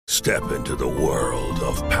Step into the world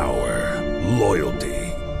of power, loyalty,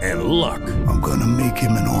 and luck. I'm gonna make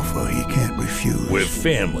him an offer he can't refuse. With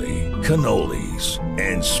family, cannolis,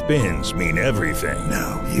 and spins mean everything.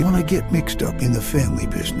 Now, you wanna get mixed up in the family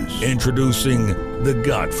business. Introducing The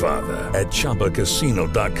Godfather at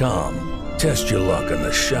ChumbaCasino.com. Test your luck in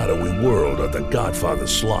the shadowy world of The Godfather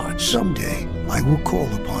slot. Someday, I will call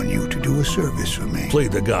upon you to do a service for me. Play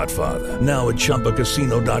The Godfather now at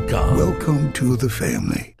ChumbaCasino.com. Welcome to the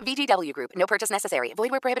family. VGW Group. No purchase necessary. Void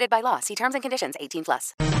where prohibited by law. See terms and conditions.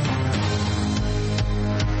 18+.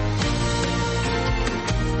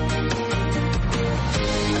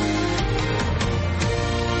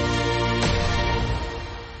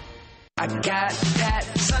 I got that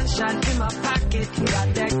sunshine in my pocket,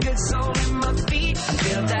 got that good soul in my feet. I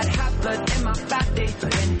feel that hot blood in my body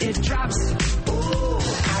when it drops. Ooh,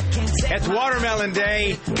 I can't take It's Watermelon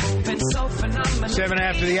Day. so 7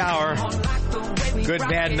 after the hour. Good,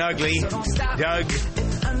 bad, and ugly. Doug,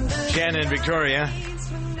 Jen, and Victoria.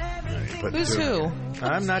 Who's who?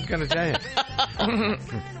 I'm not going to tell you.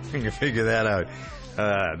 You can figure that out.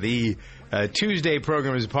 The Tuesday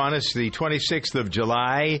program is upon us, the 26th of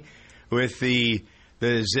July. With the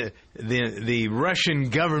Russian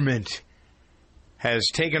government has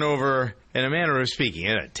taken over, in a manner of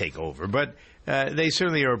speaking. Not take over, but they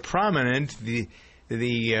certainly are prominent. The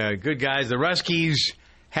good guys, the Ruskies,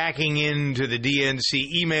 hacking into the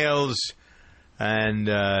DNC emails, and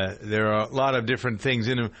there are a lot of different things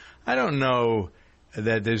in them. I don't know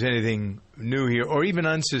that there's anything new here, or even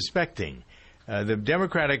unsuspecting. The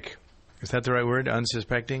Democratic... Is that the right word?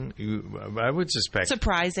 Unsuspecting? I would suspect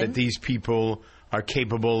surprising that these people are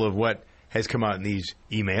capable of what has come out in these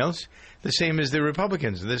emails. The same as the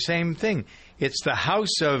Republicans. The same thing. It's the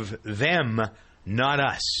house of them, not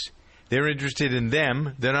us. They're interested in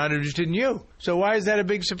them. They're not interested in you. So why is that a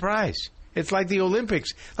big surprise? It's like the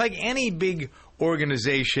Olympics. Like any big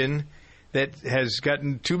organization that has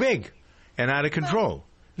gotten too big and out of control.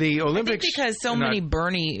 The Olympics, I think because so many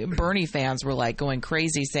Bernie fans were like going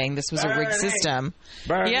crazy saying this was a rigged system.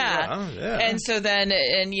 Yeah. And so then,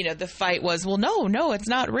 the fight was, well, no, it's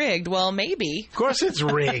not rigged. Well, maybe. Of course it's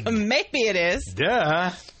rigged. Maybe it is.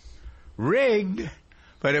 Duh. Rigged.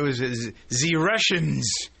 But it was the Russians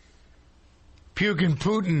puking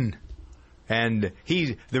Putin. And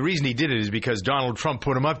the reason he did it is because Donald Trump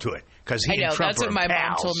put him up to it. Because he and Trump that's what my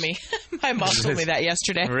mom told me. My mom told me that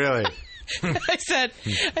yesterday. Really? I said,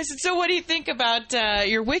 so what do you think about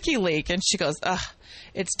your WikiLeaks? And she goes,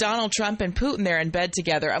 it's Donald Trump and Putin there in bed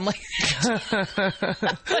together. I'm like,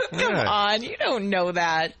 come on, you don't know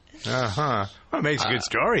that. Uh-huh. Well, it makes a good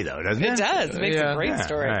story, though, doesn't it? It does. It makes a great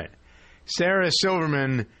story. Right. Sarah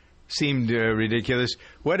Silverman seemed ridiculous.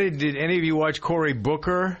 Did any of you watch Cory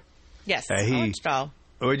Booker? Yes. I watched all.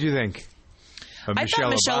 What did you think? I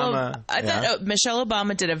thought Michelle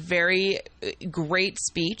Obama did a very great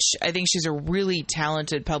speech. I think she's a really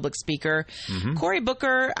talented public speaker. Mm-hmm. Cory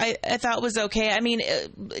Booker, I thought was okay. I mean,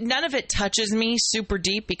 none of it touches me super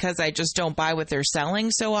deep because I just don't buy what they're selling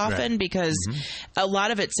so often because a lot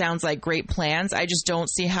of it sounds like great plans. I just don't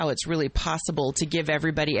see how it's really possible to give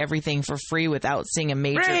everybody everything for free without seeing a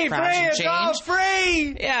major crash and change. It's all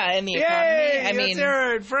free! Yeah, in the economy. I mean,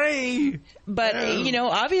 it's free! But,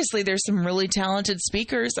 obviously there's some really talented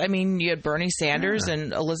speakers. I mean, you had Bernie Sanders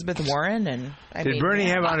and Elizabeth Warren. And Did Bernie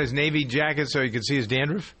have on his Navy jacket so you could see his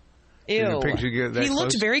dandruff? Ew. He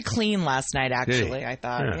looked very clean last night, actually, I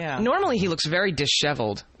thought. Yeah. Normally he looks very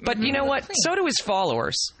disheveled. But you know what? So do his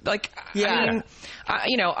followers. Like, I mean,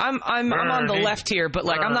 I'm on the left here, but,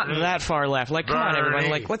 like, I'm not that far left. Like, come on, everyone.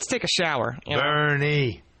 Like, let's take a shower.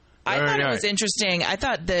 Bernie. I thought it was interesting. I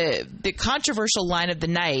thought the controversial line of the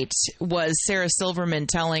night was Sarah Silverman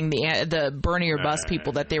telling the Bernie or bust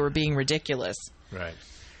people that they were being ridiculous. Right.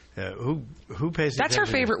 Who pays attention? That's her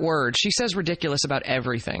favorite word. She says ridiculous about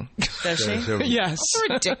everything. Does she? Yes.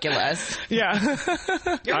 Ridiculous. Yeah.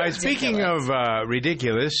 Speaking of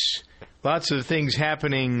ridiculous, lots of things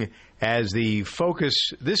happening as the focus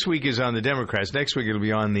this week is on the Democrats. Next week it'll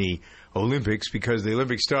be on the Olympics because the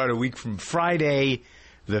Olympics start a week from Friday.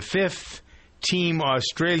 The 5th Team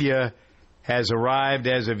Australia has arrived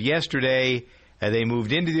as of yesterday. They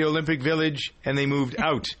moved into the Olympic Village, and they moved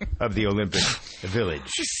out of the Olympic Village.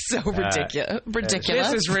 So ridiculous.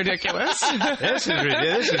 This is ridiculous. This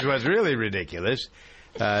is what's really ridiculous.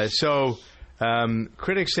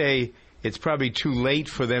 Critics say it's probably too late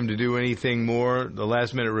for them to do anything more. The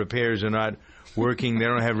last-minute repairs are not working.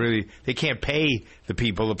 They can't pay the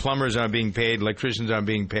people. The plumbers aren't being paid. Electricians aren't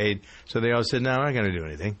being paid. So they all said, no, we're not going to do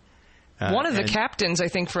anything. One of the captains, I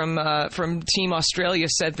think, from Team Australia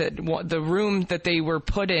said that the room that they were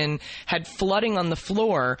put in had flooding on the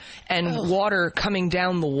floor and water coming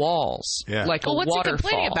down the walls, like a what's waterfall. What's he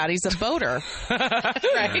complaining about? He's a boater,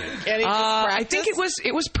 right? I think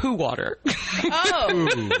it was poo water. Oh,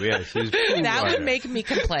 Ooh, yes, it was poo that water. would make me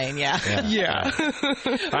complain. Yeah. All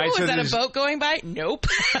right, so was that a boat going by? Nope.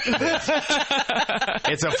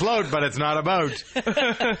 It's afloat, but it's not a boat.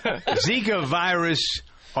 Zika virus.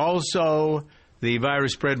 Also, the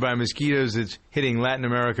virus spread by mosquitoes that's hitting Latin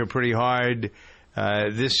America pretty hard.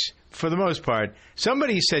 This, for the most part,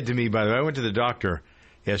 somebody said to me, by the way, I went to the doctor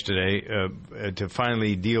yesterday to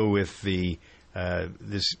finally deal with the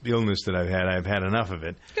this illness that I've had. I've had enough of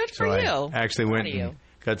it. Good for you. I actually went and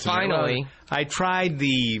got some. Finally. I tried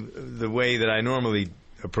the way that I normally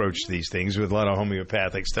approach these things with a lot of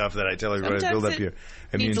homeopathic stuff that I tell everybody to build up your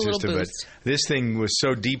immune system. But this thing was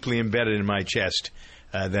so deeply embedded in my chest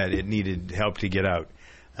that it needed help to get out.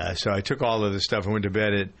 So I took all of the stuff and went to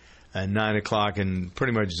bed at 9 o'clock and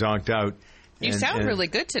pretty much zonked out. You sound really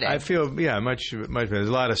good today. I feel, much better. There's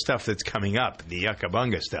a lot of stuff that's coming up, the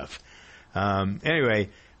yucca-bunga stuff. Anyway,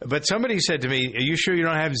 but somebody said to me, are you sure you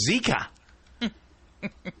don't have Zika?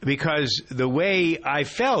 Because the way I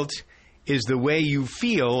felt is the way you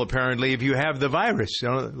feel, apparently, if you have the virus.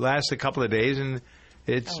 It lasts a couple of days and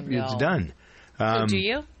it's done. So do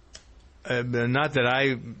you? Not that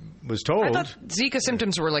I was told. I thought Zika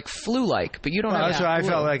symptoms were like flu-like, but you don't have that's why I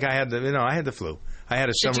felt like I had the flu. I had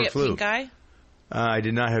a summer Did you get flu. pink eye? I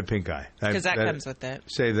did not have pink eye. Because that comes with it.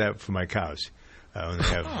 Save that for my cows when they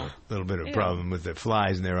have a little bit of problem with the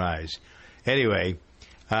flies in their eyes. Anyway,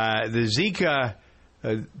 the Zika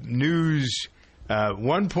news,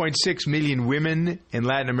 1.6 million women in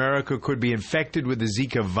Latin America could be infected with the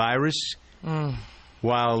Zika virus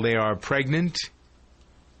while they are pregnant.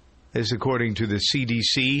 This according to the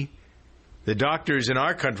CDC. The doctors in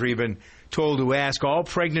our country have been told to ask all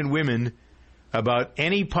pregnant women about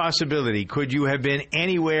any possibility. Could you have been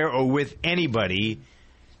anywhere or with anybody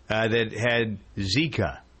that had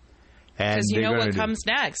Zika? Because you know what comes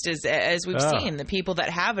next is, as we've seen, the people that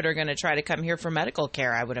have it are going to try to come here for medical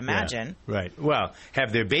care, I would imagine. Yeah, right. Well,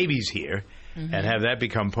 have their babies here and have that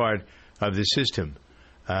become part of the system.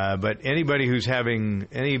 But anybody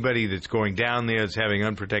that's going down there that's having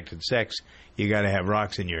unprotected sex, you got to have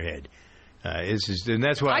rocks in your head. And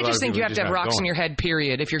that's why I just think you have to have rocks in your head,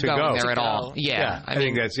 period, if you're going there at all. Yeah. I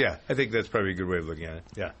think that's probably a good way of looking at it.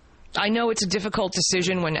 Yeah. I know it's a difficult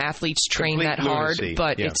decision when athletes train that hard,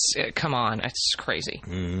 but it's come on, it's crazy.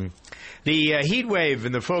 Mm-hmm. The heat wave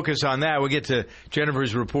and the focus on that, we'll get to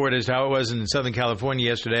Jennifer's report as to how it was in Southern California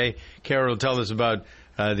yesterday. Carol will tell us about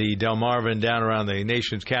the Delmarva down around the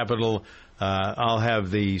nation's capital. I'll have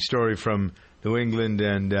the story from New England,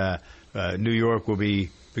 and New York will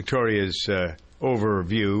be Victoria's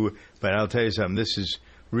overview. But I'll tell you something, this is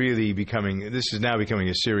now becoming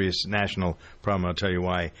a serious national problem. I'll tell you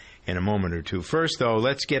why in a moment or two. First, though,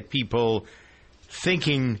 let's get people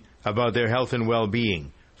thinking about their health and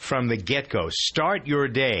well-being from the get-go. Start your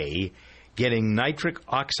day getting nitric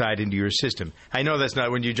oxide into your system. I know that's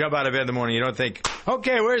not, when you jump out of bed in the morning, you don't think,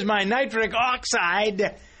 okay, where's my nitric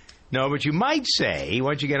oxide? No, but you might say,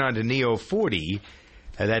 once you get onto Neo 40,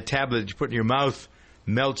 that tablet that you put in your mouth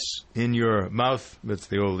melts in your mouth. That's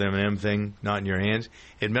the old M&M thing, not in your hands.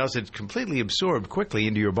 It melts. It's completely absorbed quickly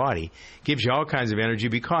into your body. Gives you all kinds of energy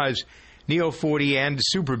because Neo 40 and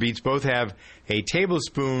Super Beets both have a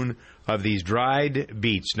tablespoon of these dried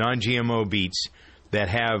beets, non-GMO beets, that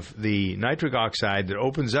have the nitric oxide that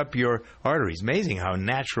opens up your arteries. Amazing how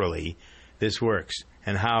naturally this works,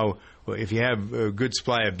 and how if you have a good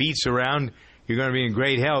supply of beets around, you're going to be in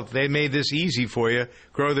great health. They made this easy for you.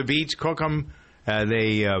 Grow the beets, cook them.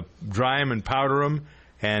 They dry them and powder them,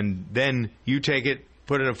 and then you take it,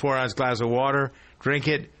 put it in a 4-ounce glass of water, drink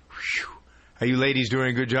it. Whew. Are you ladies doing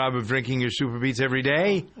a good job of drinking your Super Beets every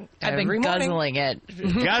day? I've been guzzling it.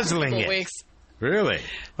 Guzzling it? Weeks. Really?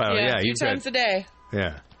 Well, a few times a day.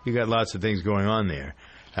 Yeah, you got lots of things going on there.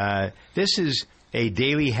 This is a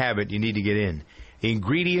daily habit you need to get in.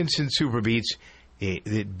 Ingredients in Super Beets,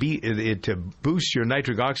 it boosts your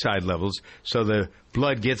nitric oxide levels so the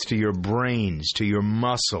blood gets to your brains, to your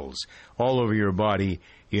muscles, all over your body.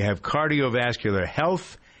 You have cardiovascular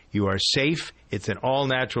health. You are safe. It's an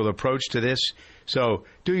all-natural approach to this. So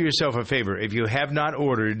do yourself a favor. If you have not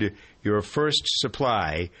ordered your first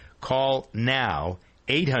supply, call now,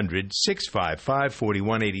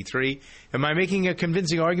 800-655-4183. Am I making a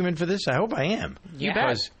convincing argument for this? I hope I am. Yeah.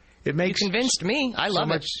 Because it makes You convinced me. I love so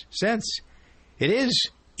much sense. It is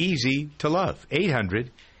easy to love.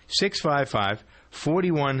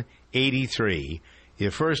 800-655-4183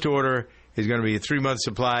 Your first order is going to be a 3-month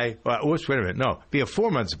supply. Wait a minute. No, be a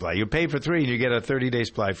 4-month supply. You pay for 3 and you get a 30-day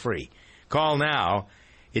supply free. Call now.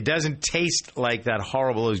 It doesn't taste like that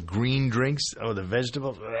horrible, those green drinks. Oh, the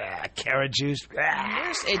vegetables, carrot juice.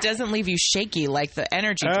 It doesn't leave you shaky like the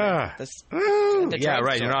energy drink. Yeah,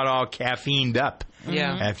 right. You're not all caffeined up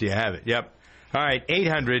after you have it. Yep. All right,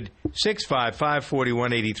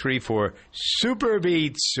 800-655-4183 for Super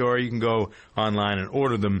Beats, or you can go online and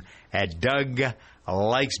order them at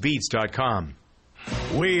DougLikesBeats.com.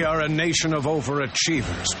 We are a nation of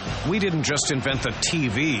overachievers. We didn't just invent the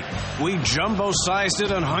TV. We jumbo-sized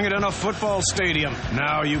it and hung it in a football stadium.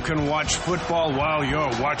 Now you can watch football while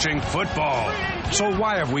you're watching football. So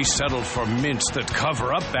why have we settled for mints that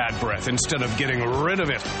cover up bad breath instead of getting rid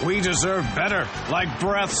of it? We deserve better. Like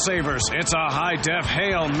Breath Savers, it's a high-def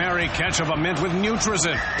Hail Mary catch of a mint with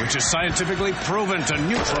Nutrizin, which is scientifically proven to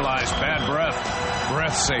neutralize bad breath.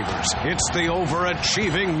 Breath Savers, it's the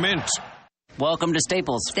overachieving mint. Welcome to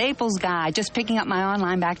Staples. Staples guy, just picking up my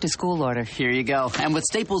online back-to-school order. Here you go. And with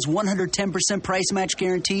Staples' 110% price match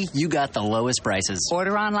guarantee, you got the lowest prices.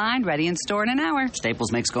 Order online, ready in store in an hour.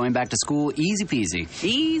 Staples makes going back to school easy peasy.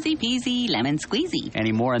 Easy peasy, lemon squeezy.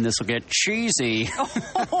 Any more and this will get cheesy.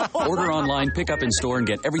 Order online, pick up in store, and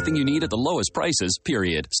get everything you need at the lowest prices,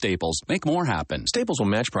 period. Staples. Make more happen. Staples will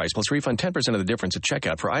match price plus refund 10% of the difference at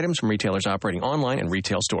checkout for items from retailers operating online and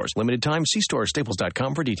retail stores. Limited time. See store or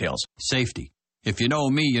staples.com for details. Safety. If you know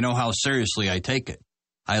me, you know how seriously I take it.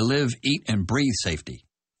 I live, eat, and breathe safety.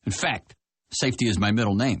 In fact, safety is my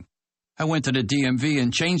middle name. I went to the DMV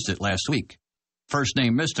and changed it last week. First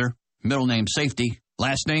name Mr., middle name Safety,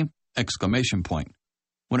 last name exclamation point.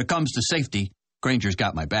 When it comes to safety, Grainger's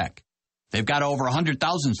got my back. They've got over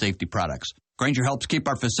 100,000 safety products. Grainger helps keep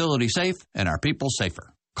our facility safe and our people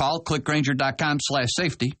safer. Call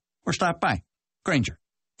clickgrainger.com/safety or stop by. Grainger,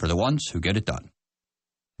 for the ones who get it done.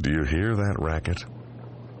 Do you hear that racket?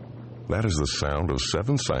 That is the sound of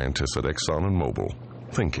 7 scientists at Exxon and Mobil,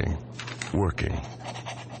 thinking, working.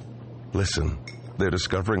 Listen, they're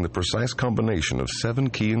discovering the precise combination of 7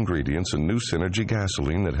 key ingredients in new Synergy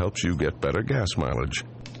gasoline that helps you get better gas mileage.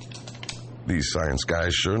 These science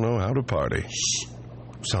guys sure know how to party. Shh.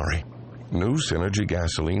 Sorry. New Synergy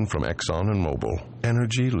gasoline from Exxon and Mobil.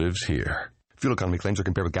 Energy lives here. Fuel economy claims are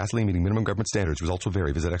compared with gasoline meeting minimum government standards. Results will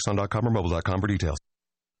vary. Visit Exxon.com or Mobil.com for details.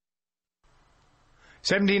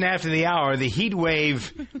 17 after the hour, the heat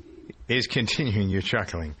wave is continuing. You're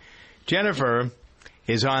chuckling. Jennifer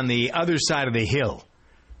is on the other side of the hill,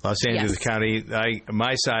 Los Angeles County.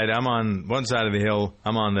 My side, I'm on one side of the hill.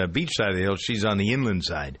 I'm on the beach side of the hill. She's on the inland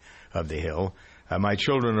side of the hill. My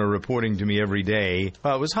children are reporting to me every day.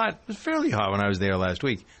 Well, it was hot. It was fairly hot when I was there last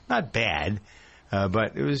week. Not bad,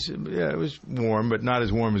 but it was warm, but not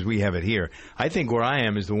as warm as we have it here. I think where I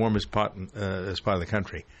am is the warmest spot of the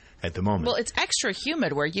country at the moment. Well, it's extra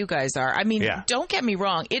humid where you guys are. I mean, don't get me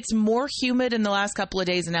wrong. It's more humid in the last couple of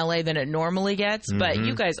days in L.A. than it normally gets, but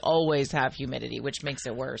you guys always have humidity, which makes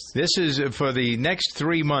it worse. This is for the next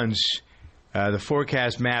 3 months. The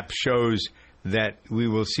forecast map shows that we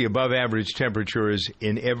will see above average temperatures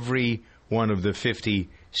in every one of the 50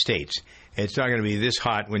 states. It's not going to be this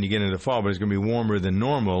hot when you get into the fall, but it's going to be warmer than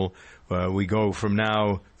normal. We go from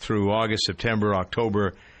now through August, September,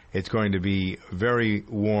 October. It's going to be very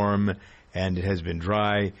warm, and it has been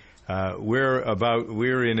dry.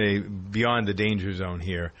 We're in a beyond the danger zone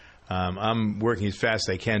here. I'm working as fast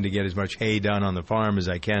as I can to get as much hay done on the farm as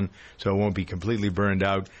I can, so it won't be completely burned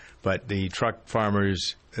out. But the truck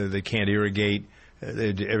farmers, they can't irrigate.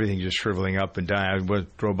 Everything's just shriveling up and dying. I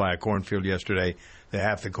drove by a cornfield yesterday.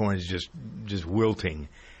 Half the corn is just wilting.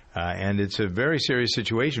 And it's a very serious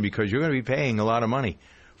situation because you're going to be paying a lot of money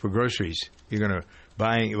for groceries. You're going to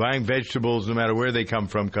buying vegetables no matter where they come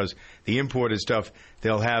from, because the imported stuff,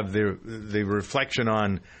 they'll have the reflection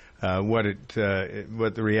on what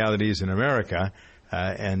the reality is in America.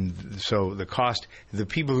 And so the cost, the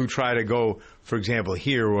people who try to go, for example,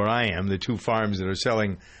 here where I am, the 2 farms that are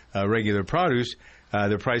selling regular produce,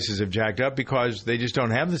 the prices have jacked up because they just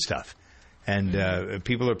don't have the stuff. And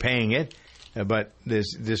people are paying it, but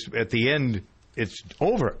this at the end, it's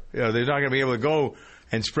over. They're not going to be able to go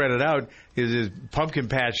and spread it out. This pumpkin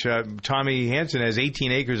patch, Tommy Hansen has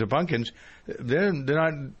 18 acres of pumpkins.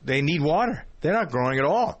 They need water. They're not growing at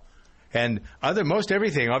all. And most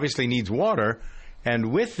everything obviously needs water.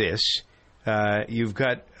 And with this, you've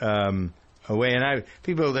got a way. And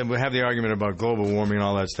people that have the argument about global warming and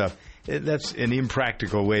all that stuff. That's an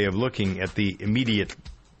impractical way of looking at the immediate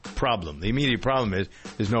problem. The immediate problem is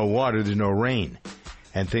there's no water, there's no rain,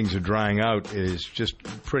 and things are drying out. Is just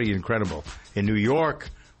pretty incredible. In New York,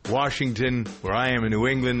 Washington, where I am in New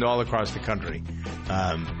England, all across the country.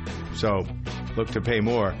 So look to pay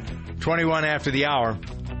more. 21 after the hour.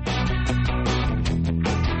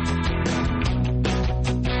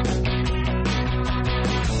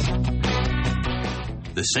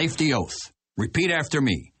 The safety oath. Repeat after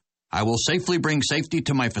me. I will safely bring safety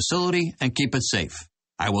to my facility and keep it safe.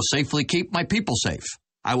 I will safely keep my people safe.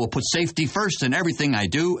 I will put safety first in everything I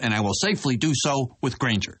do, and I will safely do so with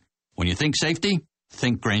Grainger. When you think safety,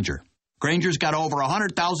 think Grainger. Grainger's got over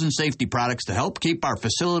 100,000 safety products to help keep our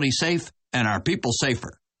facility safe and our people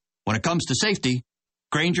safer. When it comes to safety,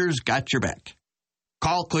 Grainger's got your back.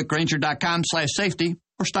 Call clickgrainger.com/safety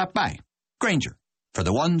or stop by. Grainger, for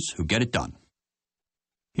the ones who get it done.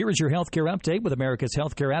 Here is your healthcare update with America's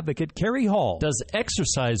healthcare advocate, Carrie Hall. Does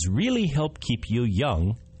exercise really help keep you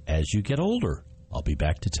young as you get older? I'll be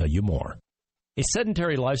back to tell you more. A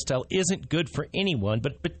sedentary lifestyle isn't good for anyone,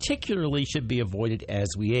 but particularly should be avoided as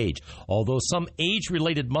we age. Although some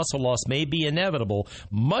age-related muscle loss may be inevitable,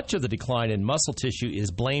 much of the decline in muscle tissue is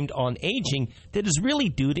blamed on aging that is really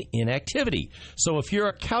due to inactivity. So if you're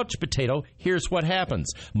a couch potato, here's what happens.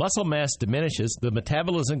 Muscle mass diminishes, the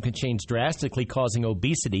metabolism can change drastically, causing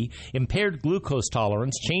obesity, impaired glucose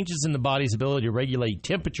tolerance, changes in the body's ability to regulate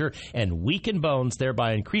temperature, and weaken bones,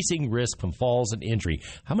 thereby increasing risk from falls and injury.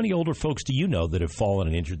 How many older folks do you know that have fallen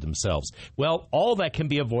and injured themselves? Well, all that can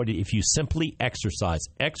be avoided if you simply exercise.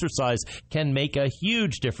 Exercise can make a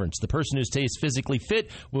huge difference. The person who stays physically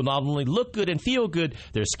fit will not only look good and feel good,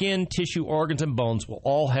 their skin, tissue, organs, and bones will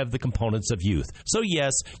all have the components of youth. So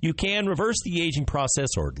yes, you can reverse the aging process,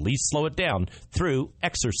 or at least slow it down, through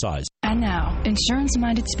exercise. And now,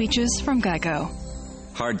 insurance-minded speeches from Geico.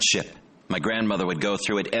 Hardship. My grandmother would go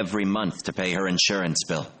through it every month to pay her insurance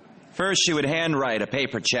bill. First, she would handwrite a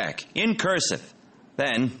paper check in cursive.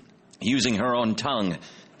 Then, using her own tongue,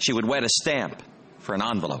 she would wet a stamp for an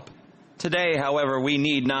envelope. Today, however, we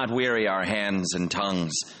need not weary our hands and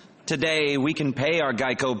tongues. Today, we can pay our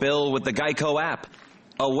Geico bill with the Geico app.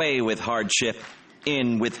 Away with hardship,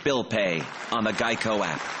 in with bill pay on the Geico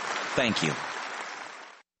app. Thank you.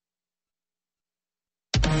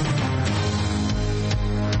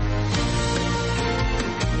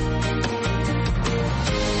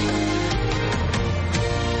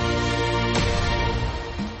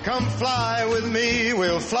 Come fly with me,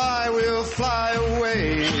 we'll fly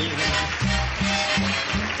away.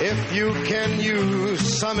 If you can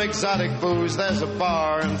use some exotic booze, there's a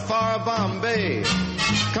bar in far Bombay.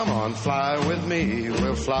 Come on, fly with me,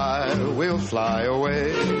 we'll fly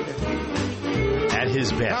away. At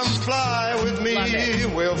his best. Come fly with me,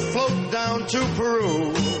 we'll float down to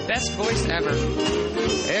Peru. Best voice ever.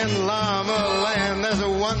 In Llama Land, there's a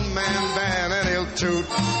one-man band, and he'll toot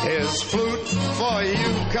his flute for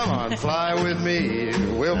you. Come on, fly with me,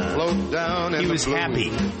 we'll float down in He the was blue.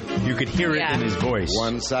 happy. You could hear it in his voice.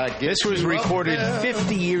 Once I get This was recorded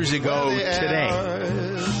 50 years ago today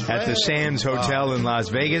at the Sands Hotel in Las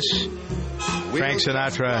Vegas. Frank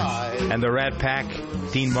Sinatra and the Rat Pack,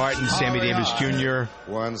 Dean Martin, Sammy Davis Jr.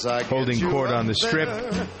 holding court on the Strip.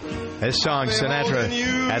 This song, Sinatra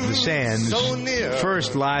at the Sands,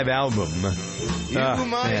 first live album.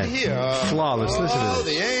 Man, flawless. Listen to The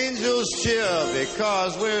this. angels cheer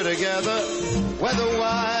because we're together.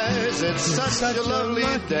 Weather-wise, it's such a lovely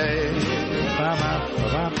day.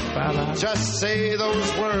 Just say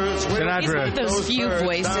those words. He's one of those few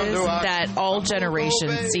voices that all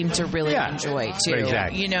generations seem to really enjoy too.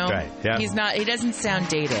 Exactly. You know, Right. Yeah. he doesn't sound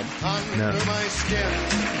dated. Under my skin,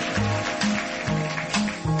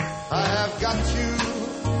 I have got you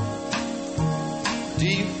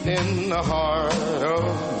deep in the heart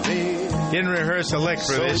of me. Didn't rehearse a lick for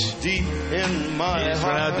So this. deep in my He just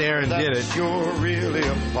went heart out there and did that it. You're really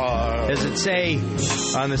a part. Does it say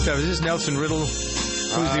on the stuff? Is this Nelson Riddle?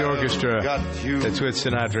 Who's the orchestra that's with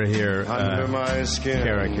Sinatra here? Under my skin.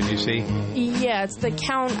 Kara, can you see? Yeah, it's the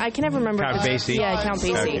Count. I can never remember. Count Basie? Yeah, Count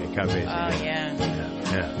Basie. Okay, Count Basie. Oh,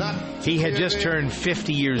 Yeah. He had just turned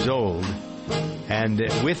 50 years old, and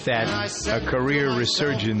with that, a career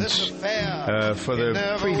resurgence. For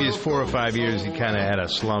the previous 4 or 5 years, he kind of had a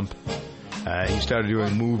slump. He started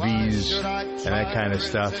doing movies and that kind of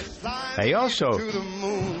stuff. He also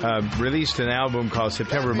released an album called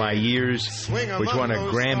September My Years, which won a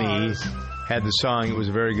Grammy. Had the song, it was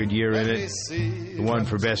a very good year in it. The one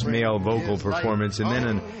for Best Male Vocal Performance. And then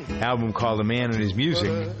an album called A Man and His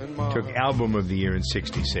Music took Album of the Year in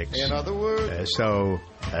 '66. So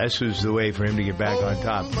this was the way for him to get back on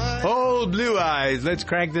top. Old Blue Eyes. Let's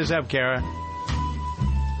crank this up, Kara.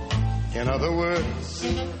 In other words,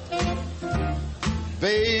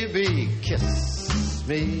 baby, kiss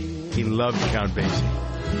me. He loved Count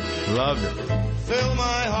Basie. Loved him. Fill my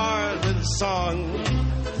heart with song.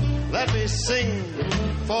 Let me sing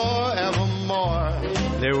forevermore.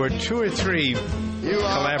 There were 2 or 3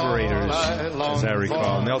 collaborators, as I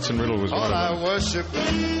recall. Nelson Riddle was one of them.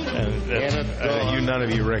 And none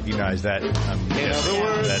of you recognize that.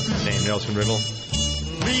 That name, Nelson Riddle.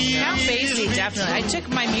 Count Basie, definitely. I took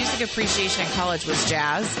my music appreciation in college was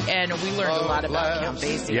jazz, and we learned a lot about Count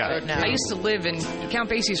Basie. Yeah. But no. I used to live in Count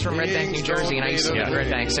Basie's from Red Bank, New Jersey, and I used to live in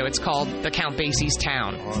Red Bank, so it's called the Count Basie's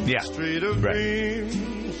town. Yeah, right.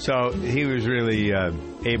 So he was really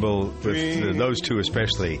able, with those 2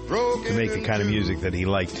 especially, to make the kind of music that he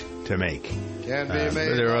liked to make.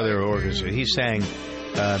 There are other orchestras. He sang.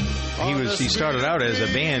 He started out as a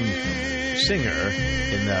band singer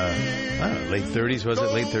in the late 30s. Was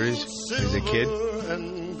it late 30s? He was a kid.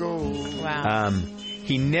 Wow.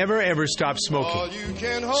 He never ever stopped smoking.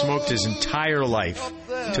 Smoked his entire life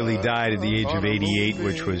till he died at the age of 88,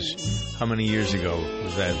 which was how many years ago?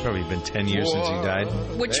 Was that probably been 10 years since he died?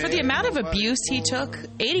 Which, for the amount of abuse he took,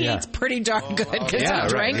 88's pretty darn good because he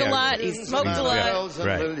drank a lot, he smoked a lot.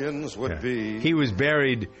 Right. He was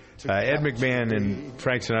buried. Ed McMahon and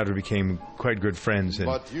Frank Sinatra became quite good friends, and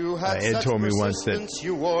Ed told me once that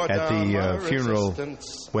at the funeral,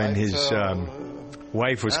 when his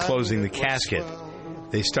wife was closing the casket,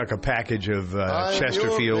 they stuck a package of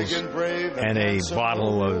Chesterfields and a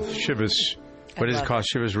bottle of Chivas. What is it called?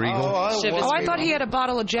 Chivas Regal? I thought he had a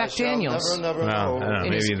bottle of Jack Daniels. Well, I don't know.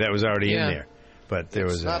 Maybe that was already in there. But there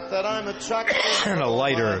was a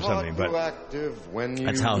lighter or something. But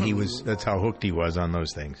that's how he was. That's how hooked he was on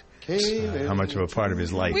those things. How much of a part of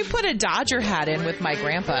his life. We put a Dodger hat in with my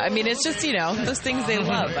grandpa. I mean, it's just, those things they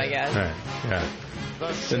love, I guess. Right. Yeah.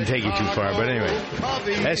 Doesn't take you too far, but anyway.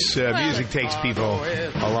 This music takes people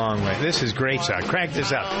a long way. This is great stuff. Crank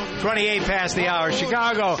this up. 28 past the hour.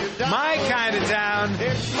 Chicago, my kind of town.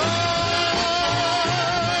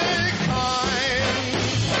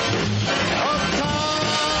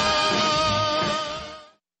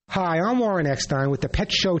 Hi, I'm Warren Eckstein with the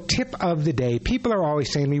Pet Show Tip of the Day. People are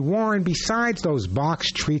always saying to me, Warren, besides those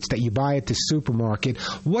box treats that you buy at the supermarket,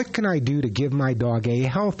 what can I do to give my dog a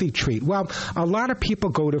healthy treat? Well, a lot of people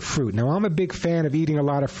go to fruit. Now, I'm a big fan of eating a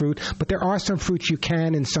lot of fruit, but there are some fruits you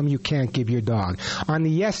can and some you can't give your dog. On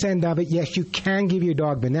the yes end of it, yes, you can give your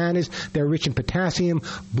dog bananas. They're rich in potassium,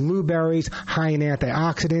 blueberries, high in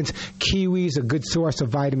antioxidants, kiwis, a good source of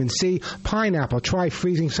vitamin C, pineapple, try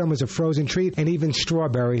freezing some as a frozen treat, and even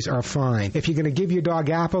strawberries are fine. If you're going to give your dog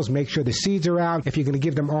apples, make sure the seeds are out. If you're going to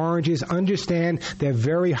give them oranges, understand they're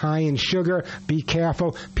very high in sugar. Be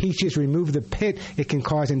careful. Peaches, remove the pit. It can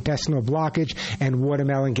cause intestinal blockage. And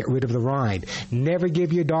watermelon, get rid of the rind. Never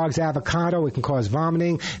give your dogs avocado. It can cause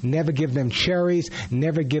vomiting. Never give them cherries.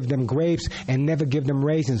 Never give them grapes. And never give them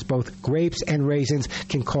raisins. Both grapes and raisins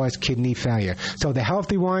can cause kidney failure. So the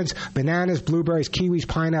healthy ones, bananas, blueberries, kiwis,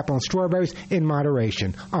 pineapple, and strawberries in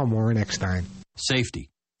moderation. I'm Warren Eckstein. Safety.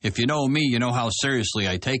 If you know me, you know how seriously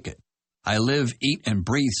I take it. I live, eat, and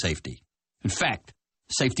breathe safety. In fact,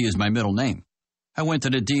 safety is my middle name. I went to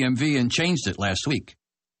the DMV and changed it last week.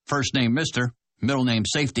 First name Mr., middle name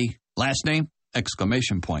Safety, last name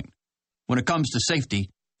exclamation point. When it comes to safety,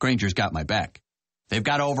 Grainger's got my back. They've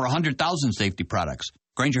got over 100,000 safety products.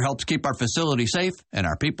 Grainger helps keep our facility safe and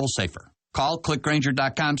our people safer. Call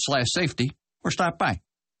clickgrainger.com/safety or stop by.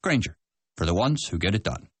 Grainger, for the ones who get it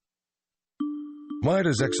done. Why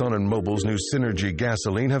does Exxon and Mobil's new Synergy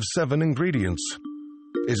gasoline have 7 ingredients?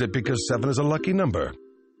 Is it because 7 is a lucky number?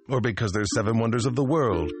 Or because there's 7 wonders of the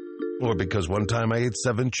world? Or because one time I ate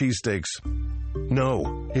 7 cheesesteaks?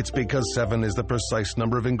 No, it's because 7 is the precise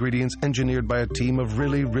number of ingredients engineered by a team of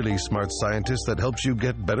really, really smart scientists that helps you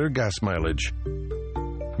get better gas mileage.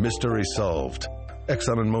 Mystery solved.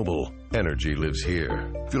 Exxon and Mobil. Energy lives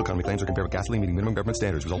here. Fuel economy claims are compared with gasoline meeting minimum government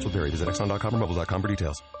standards. Results will vary. Visit Exxon.com or Mobil.com for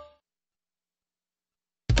details.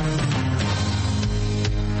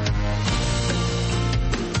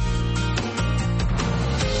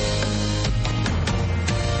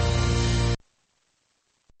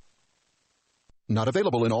 Not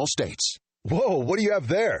available in all states. Whoa, what do you have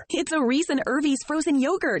there? It's a Reese and Irvy's frozen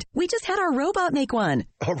yogurt. We just had our robot make one.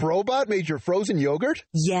 A robot made your frozen yogurt?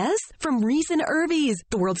 Yes, from Reese and Irvy's,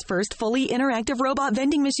 the world's first fully interactive robot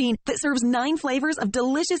vending machine that serves 9 flavors of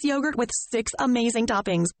delicious yogurt with 6 amazing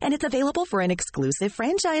toppings. And it's available for an exclusive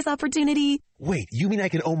franchise opportunity. Wait, you mean I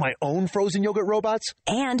can own my own frozen yogurt robots?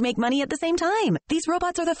 And make money at the same time. These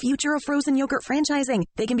robots are the future of frozen yogurt franchising.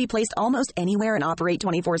 They can be placed almost anywhere and operate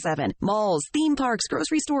 24/7. Malls, theme parks,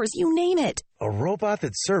 grocery stores, you name it. what? A robot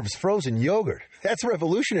that serves frozen yogurt. That's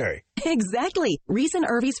revolutionary. Exactly. Reese and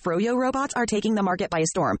Irvy's Froyo robots are taking the market by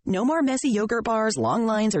storm. No more messy yogurt bars, long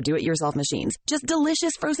lines, or do-it-yourself machines. Just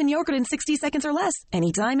delicious frozen yogurt in 60 seconds or less.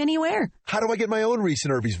 Anytime, anywhere. How do I get my own Reese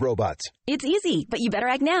and Irvy's robots? It's easy, but you better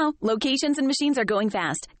act now. Locations and machines are going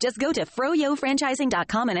fast. Just go to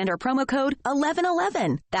froyofranchising.com and enter promo code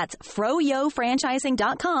 1111. That's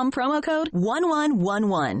froyofranchising.com, promo code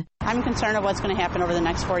 1111. I'm concerned of what's going to happen over the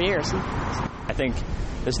next 4 years. I think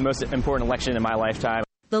this is the most important election in my lifetime.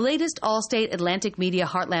 The latest Allstate Atlantic Media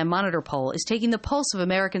Heartland Monitor poll is taking the pulse of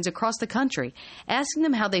Americans across the country, asking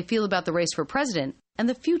them how they feel about the race for president and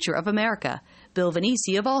the future of America. Bill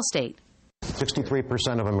Venisi of Allstate.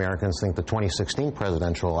 63% of Americans think the 2016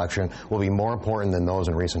 presidential election will be more important than those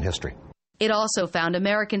in recent history. It also found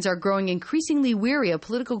Americans are growing increasingly weary of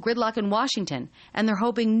political gridlock in Washington, and they're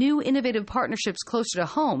hoping new innovative partnerships closer to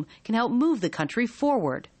home can help move the country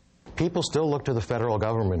forward. People still look to the federal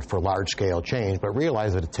government for large-scale change, but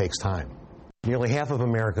realize that it takes time. Nearly half of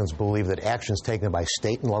Americans believe that actions taken by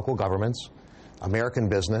state and local governments, American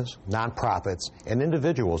business, nonprofits, and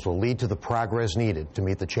individuals will lead to the progress needed to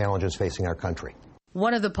meet the challenges facing our country.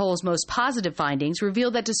 One of the poll's most positive findings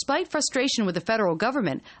revealed that despite frustration with the federal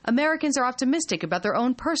government, Americans are optimistic about their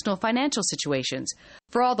own personal financial situations.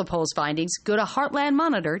 For all the poll's findings, go to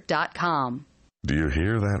heartlandmonitor.com. Do you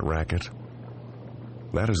hear that racket?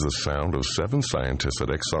 That is the sound of 7 scientists at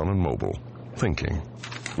Exxon and Mobil, thinking,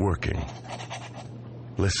 working.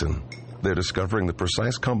 Listen, they're discovering the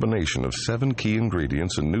precise combination of 7 key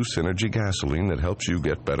ingredients in new Synergy gasoline that helps you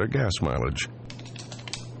get better gas mileage.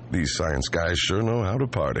 These science guys sure know how to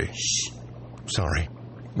party. Shh. Sorry.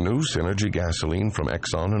 New Synergy gasoline from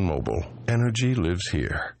Exxon and Mobil. Energy lives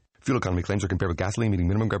here. Fuel economy claims are compared with gasoline meeting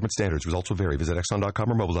minimum government standards. Results will vary. Visit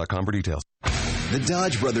Exxon.com or Mobil.com for details. The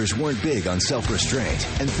Dodge brothers weren't big on self-restraint,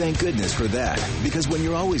 and thank goodness for that, because when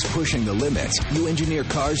you're always pushing the limits, you engineer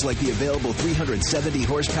cars like the available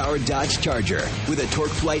 370-horsepower Dodge Charger with a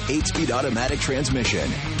TorqueFlite 8-speed automatic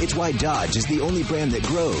transmission. It's why Dodge is the only brand that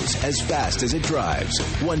grows as fast as it drives.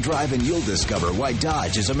 One drive and you'll discover why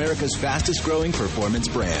Dodge is America's fastest-growing performance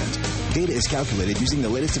brand. Data is calculated using the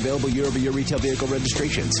latest available year-over-year retail vehicle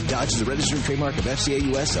registrations. Dodge is a registered trademark of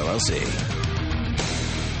FCA US LLC.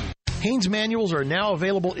 Haynes manuals are now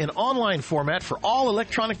available in online format for all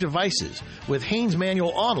electronic devices. With Haynes Manual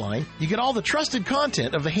Online, you get all the trusted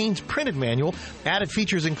content of the Haynes printed manual. Added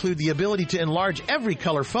features include the ability to enlarge every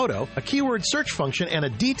color photo, a keyword search function, and a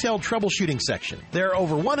detailed troubleshooting section. There are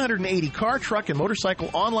over 180 car, truck, and motorcycle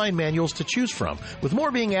online manuals to choose from, with more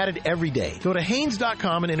being added every day. Go to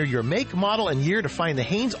Haynes.com and enter your make, model, and year to find the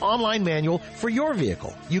Haynes online manual for your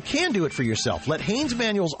vehicle. You can do it for yourself. Let Haynes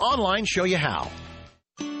Manuals Online show you how.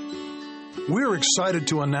 We're excited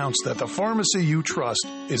to announce that the pharmacy you trust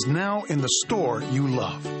is now in the store you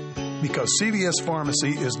love. Because CVS Pharmacy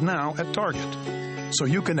is now at Target. So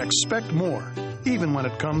you can expect more, even when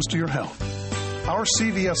it comes to your health. Our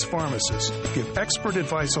CVS pharmacists give expert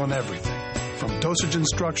advice on everything, from dosage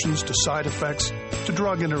instructions to side effects to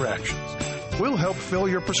drug interactions. We'll help fill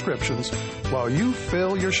your prescriptions while you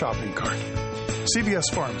fill your shopping cart.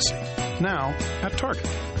 CVS Pharmacy, now at Target.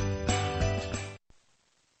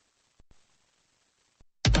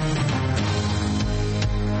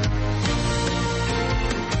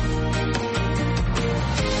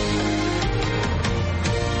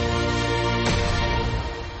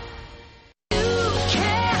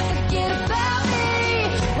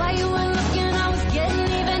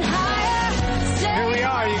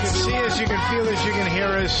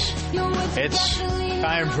 It's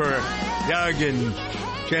time for Doug and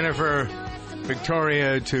Jennifer,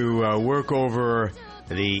 Victoria to work over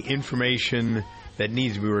the information that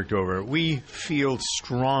needs to be worked over. We feel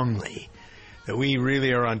strongly that we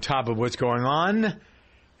really are on top of what's going on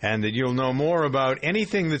and that you'll know more about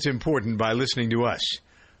anything that's important by listening to us.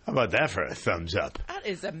 How about that for a thumbs up? That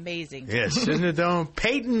is amazing. Yes, isn't it though?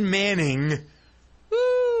 Peyton Manning.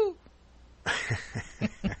 Woo!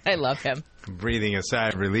 I love him. Breathing a sigh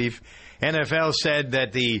of relief. NFL said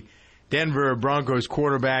that the Denver Broncos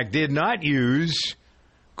quarterback did not use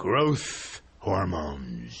growth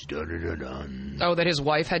hormones. Oh, that his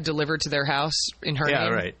wife had delivered to their house in her name? Yeah,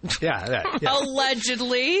 right. Yeah.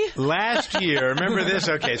 Allegedly. Last year, remember this?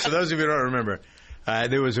 Okay, so those of you who don't remember,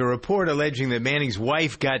 there was a report alleging that Manning's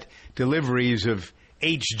wife got deliveries of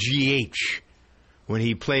HGH when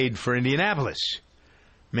he played for Indianapolis.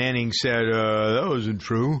 Manning said, that wasn't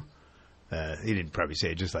true. He didn't probably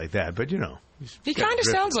say it just like that, but, you know. He kind of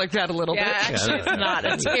sounds like that a little bit. Actually, it's not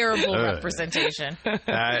a terrible representation.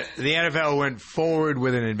 The NFL went forward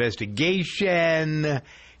with an investigation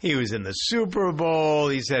He was in the Super Bowl.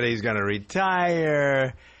 He said he's going to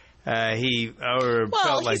retire. He's going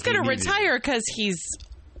to retire because he's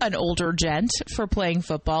an older gent for playing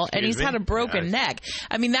football, and he's had a broken neck.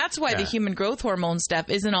 I mean, that's why the human growth hormone stuff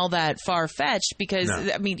isn't all that far-fetched, because,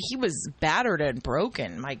 I mean, he was battered and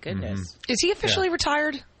broken. My goodness. Is he officially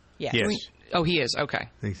retired? Yeah. Yes. Oh, he is. Okay.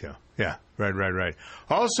 I think so. Yeah. Right.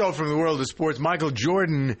 Also from the world of sports, Michael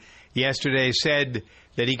Jordan yesterday said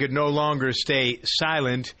that he could no longer stay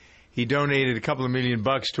silent. He donated a couple of $1 million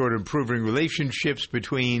toward improving relationships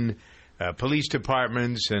between police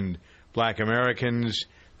departments and black Americans.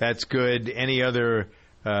 That's good. Any other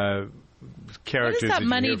characters? What does that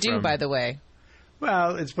money do, by the way?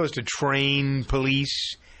 Well, it's supposed to train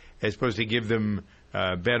police. It's supposed to give them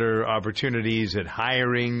better opportunities at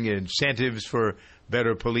hiring, incentives for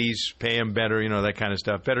better police, pay them better, that kind of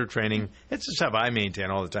stuff, better training. It's the stuff I maintain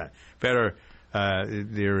all the time. Better,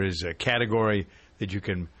 there is a category that you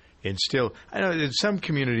can instill. I know in some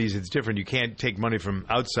communities it's different. You can't take money from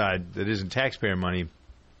outside that isn't taxpayer money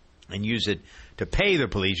and use it to pay the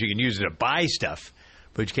police. You can use it to buy stuff,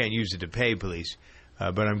 but you can't use it to pay police.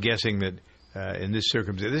 But I'm guessing that in this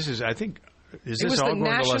circumstance, this is, I think, is this all going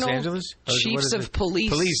to Los Angeles? Chiefs of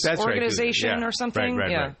Police that's organization right. or something?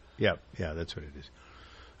 Right. Yeah, that's what it is.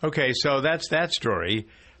 Okay, so that's that story.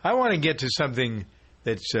 I want to get to something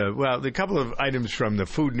that's, a couple of items from the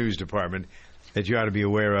Food News Department that you ought to be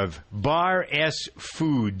aware of. Bar S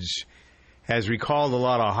Foods has recalled a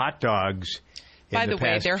lot of hot dogs. By the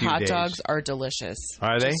way, their hot days. dogs are delicious.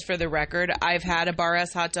 Are they? Just for the record, I've had a Bar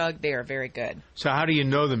S hot dog. They are very good. So how do you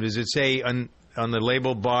know them? Does it say on the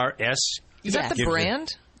label Bar S? Is that the brand?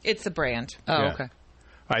 It's the brand. Oh, okay. All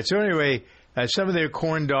right, so anyway, some of their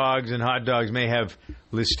corn dogs and hot dogs may have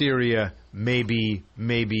listeria, maybe.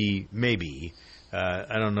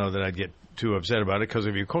 I don't know that I'd get too upset about it, because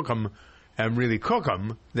if you cook them and really cook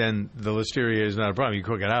them, then the listeria is not a problem. You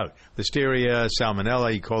cook it out. Listeria,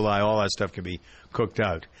 salmonella, E. coli, all that stuff can be cooked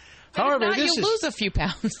out. However, if not, you lose a few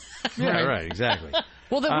pounds. Yeah, right, exactly.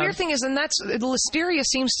 Well, the weird thing is, and that's listeria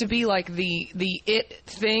seems to be like the it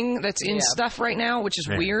thing that's in stuff right now, which is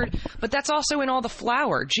weird. But that's also in all the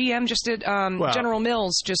flour. GM just did. General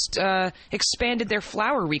Mills just expanded their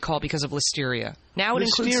flour recall because of listeria. Now it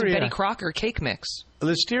includes some Betty Crocker cake mix.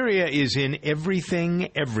 Listeria is in everything,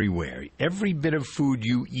 everywhere. Every bit of food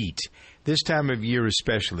you eat, this time of year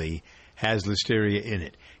especially, has listeria in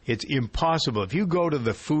it. It's impossible. If you go to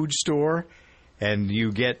the food store and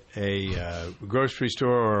you get a grocery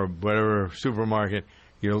store or whatever supermarket,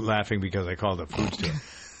 you're laughing because I called it a food store.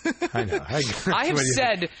 I know. I have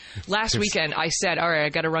said last weekend, I said, all right, I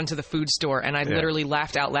got to run to the food store. And I literally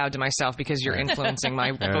laughed out loud to myself because you're influencing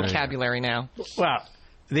my vocabulary now. Well,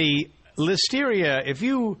 the listeria, if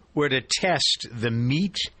you were to test the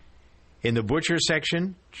meat in the butcher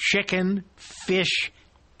section, chicken, fish,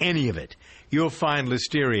 any of it, you'll find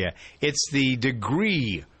listeria. It's the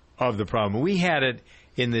degree of the problem. We had it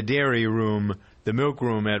in the dairy room, the milk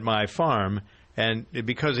room at my farm, and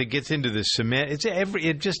because it gets into the cement,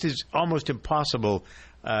 it just is almost impossible.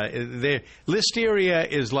 Listeria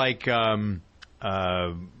is like what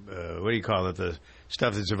do you call it? The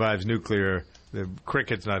stuff that survives nuclear. The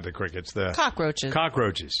crickets, not the crickets. The cockroaches.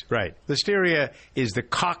 Cockroaches, right. Listeria is the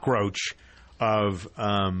cockroach of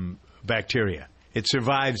bacteria. It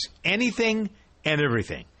survives anything and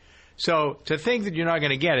everything. So to think that you're not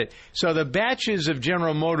going to get it. So the batches of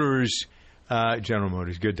General Motors,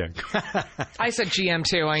 good Doug. I said GM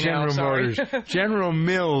too, I know. General Motors. General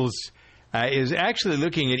Mills is actually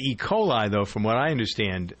looking at E. coli, though, from what I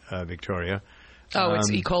understand, Victoria. Oh,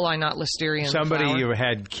 it's E. coli, not listeria. Somebody who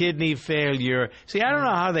had kidney failure. See, I don't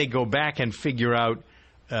know how they go back and figure out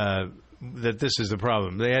that this is the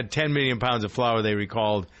problem. They had 10 million pounds of flour they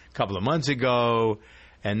recalled a couple of months ago,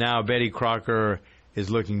 and now Betty Crocker is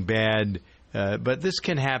looking bad. But this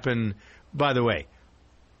can happen. By the way,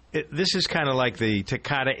 this is kind of like the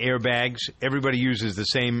Takata airbags. Everybody uses the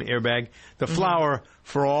same airbag. The flour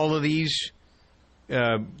for all of these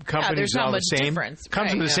companies is all the same.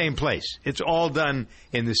 Comes from the same place. It's all done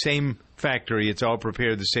in the same factory. It's all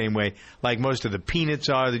prepared the same way. Like most of the peanuts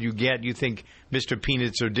are that you get. You think Mr.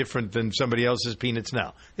 Peanuts are different than somebody else's peanuts.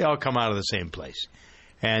 No. They all come out of the same place.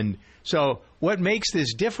 And so what makes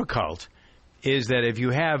this difficult is that if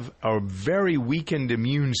you have a very weakened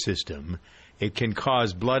immune system, it can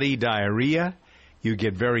cause bloody diarrhea. You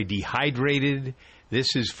get very dehydrated.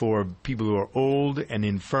 This is for people who are old and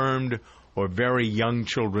infirmed or very young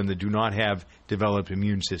children that do not have developed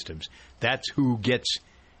immune systems. That's who gets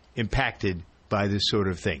impacted by this sort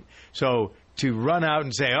of thing. So to run out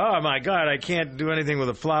and say, oh, my God, I can't do anything with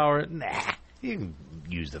the flour, nah, you can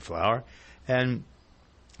use the flour. And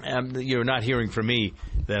you're not hearing from me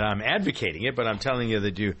that I'm advocating it, but I'm telling you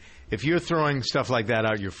that if you're throwing stuff like that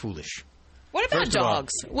out, you're foolish. What about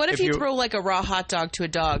dogs? What if you throw like a raw hot dog to a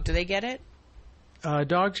dog? Do they get it?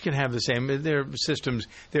 Dogs can have the same. Their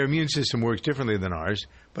immune system works differently than ours,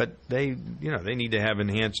 but they need to have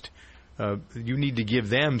enhanced. You need to give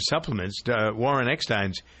them supplements. Warren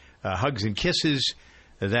Eckstein's Hugs and Kisses,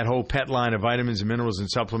 that whole pet line of vitamins and minerals and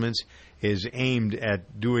supplements is aimed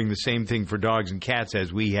at doing the same thing for dogs and cats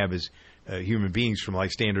as we have as human beings from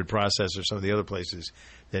like Standard Process or some of the other places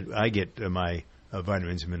that I get my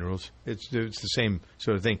vitamins and minerals. It's the same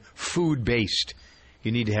sort of thing. Food-based.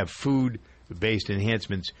 You need to have food-based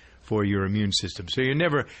enhancements for your immune system. So you're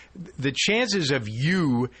never... The chances of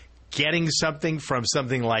you getting something from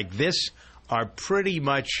something like this are pretty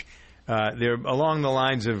much... they're along the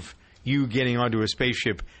lines of you getting onto a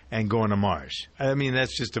spaceship and going to Mars. I mean,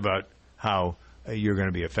 that's just about how you're going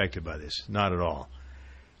to be affected by this. Not at all.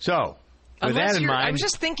 So... With that in mind, I was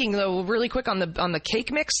just thinking, though, really quick on the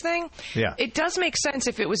cake mix thing. Yeah. It does make sense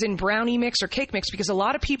if it was in brownie mix or cake mix because a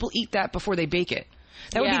lot of people eat that before they bake it.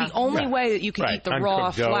 That would be the only way that you can eat the raw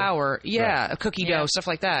flour. Yeah, a cookie dough, stuff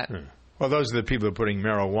like that. Well, those are the people who are putting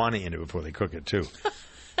marijuana in it before they cook it, too.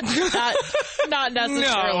 Not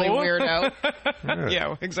necessarily weirdo.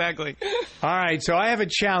 Yeah, exactly. All right, so I have a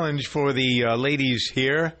challenge for the ladies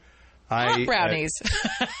here. Pot brownies.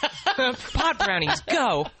 Pot brownies,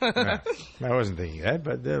 go. I wasn't thinking that,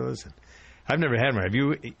 but listen. I've never had one. Have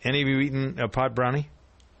you? Any of you eaten a pot brownie?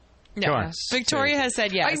 No. Come on. Victoria has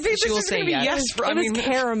said yes. She will say yes. It was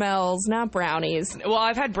caramels, not brownies. Well,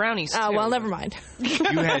 I've had brownies, too. Oh, well, never mind.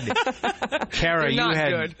 You had... Kara, you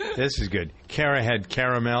had... Good. This is good. Kara had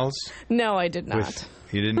caramels. No, I did not.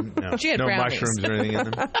 You didn't? No. She had no brownies. Mushrooms or anything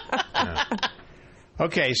in them? No.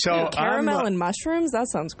 Okay, so... Caramel and mushrooms? That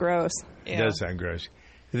sounds gross. It does sound gross.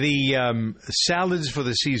 The salads for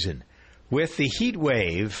the season. With the heat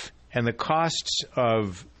wave and the costs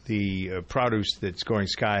of the produce that's going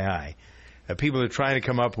sky high, people are trying to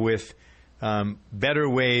come up with better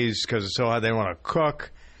ways because it's so hard they want to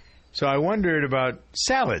cook. So I wondered about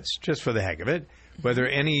salads, just for the heck of it, whether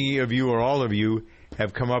any of you or all of you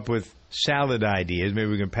have come up with salad ideas. Maybe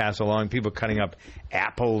we can pass along. People cutting up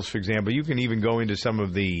apples, for example. You can even go into some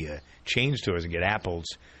of the chain stores and get apples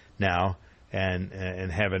now and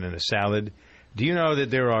have it in a salad. Do you know that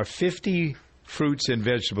there are 50 fruits and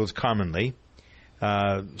vegetables commonly,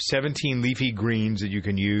 17 leafy greens that you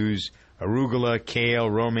can use, arugula, kale,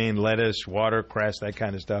 romaine, lettuce, watercress, that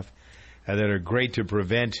kind of stuff, that are great to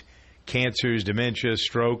prevent cancers, dementia,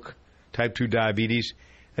 stroke, type 2 diabetes.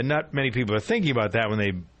 And not many people are thinking about that when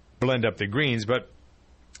they blend up the greens, but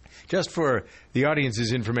just for the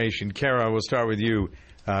audience's information, Kara, we'll start with you.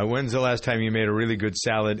 When's the last time you made a really good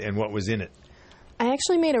salad, and what was in it? I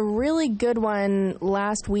actually made a really good one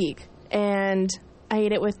last week, and I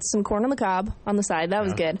ate it with some corn on the cob on the side. That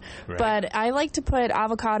was good. Right. But I like to put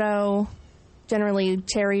avocado, generally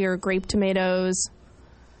cherry or grape tomatoes.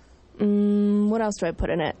 What else do I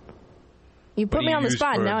put in it? You put me on the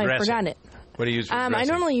spot. Now I've forgotten it. What do you use for dressing? I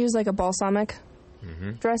normally use like a balsamic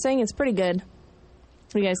dressing. It's pretty good.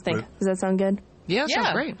 What do you guys think? Does that sound good? Yeah,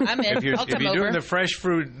 sounds great. I'm in. If you're doing the fresh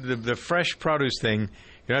fruit, the fresh produce thing, you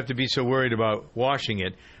don't have to be so worried about washing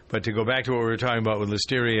it. But to go back to what we were talking about with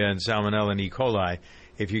listeria and salmonella and E. coli,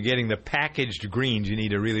 if you're getting the packaged greens, you need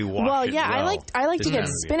to really wash it well. Yeah, I like to get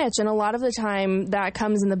spinach, and a lot of the time that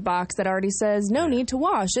comes in the box that already says no need to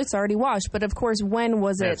wash. It's already washed. But of course, when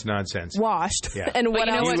was That's nonsense. washed? Yeah. And what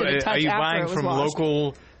else did it touch Are you after buying it was from washed?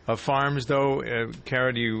 local farms, though?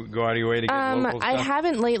 Kara, do you go out of your way to get local stuff? I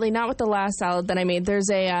haven't lately, not with the last salad that I made. There's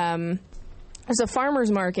a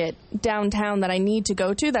farmer's market downtown that I need to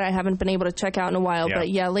go to that I haven't been able to check out in a while. Yeah. But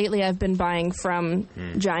yeah, lately I've been buying from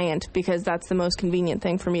Giant because that's the most convenient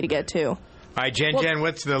thing for me to get to. All right, Jen,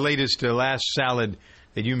 what's the latest, last salad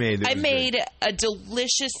that you made? I made a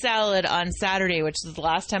delicious salad on Saturday, which is the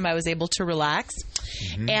last time I was able to relax.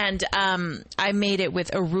 And I made it with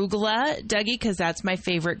arugula, Dougie, because that's my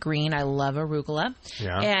favorite green. I love arugula.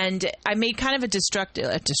 Yeah. And I made kind of a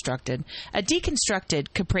deconstructed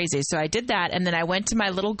caprese. So I did that, and then I went to my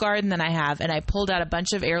little garden that I have, and I pulled out a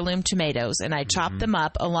bunch of heirloom tomatoes, and I chopped them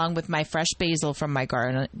up along with my fresh basil from my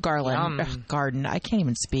garden. I can't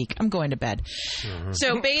even speak. I'm going to bed.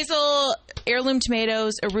 So basil, heirloom tomatoes,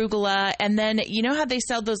 tomatoes, arugula, and then you know how they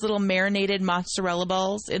sell those little marinated mozzarella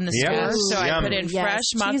balls in the store? So I put in fresh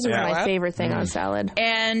mozzarella. Cheese is my favorite thing on salad.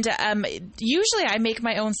 And usually I make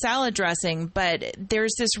my own salad dressing, but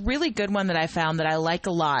there's this really good one that I found that I like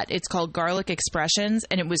a lot. It's called Garlic Expressions,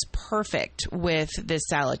 and it was perfect with this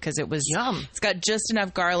salad because it was yum. It's got just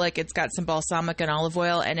enough garlic. It's got some balsamic and olive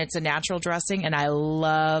oil, and it's a natural dressing, and I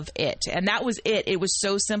love it. And that was it. It was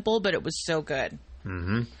so simple, but it was so good.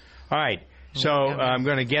 Mm-hmm. All right. So I'm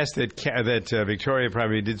going to guess that Victoria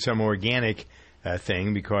probably did some organic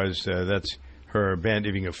thing because that's her bent.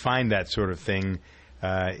 If you can find that sort of thing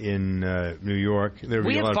in New York.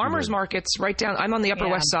 We have farmers markets right down. I'm on the Upper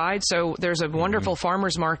West Side, so there's a wonderful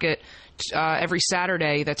farmers market every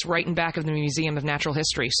Saturday that's right in back of the Museum of Natural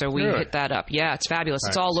History. So we hit that up. Yeah, it's fabulous.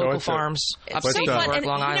 It's all local farms upstate New York,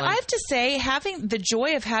 Long Island. I have to say, having the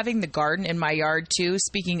joy of having the garden in my yard too.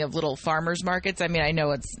 Speaking of little farmers markets, I mean, I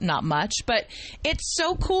know it's not much, but it's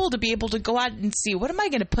so cool to be able to go out and see what am I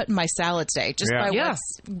going to put in my salad today. Just by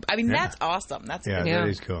what's. I mean, that's awesome. That's that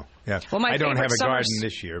is cool. Yeah. Well, I don't have a garden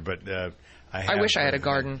this year, but I wish I had a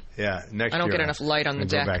garden. Yeah, next year. I don't get enough light on the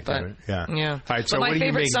deck, but yeah. Yeah. All right, so what do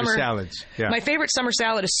you make for salads? Yeah. My favorite summer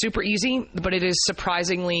salad is super easy, but it is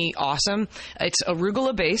surprisingly awesome. It's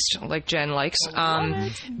arugula based, like Jen likes.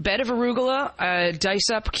 Bed of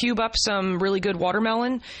arugula, cube up some really good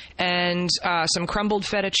watermelon and some crumbled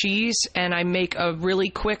feta cheese, and I make a really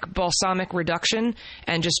quick balsamic reduction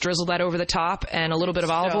and just drizzle that over the top and a little bit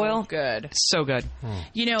of olive oil. Good. It's so good.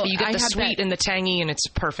 You know, you get the sweet and the tangy, and it's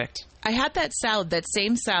perfect. I had that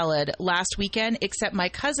same salad last weekend, except my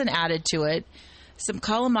cousin added to it some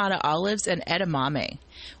Kalamata olives and edamame,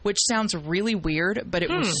 which sounds really weird, but it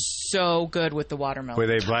was so good with the watermelon. Were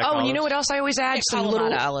they black olives? And you know what else I always add? Some Kalamata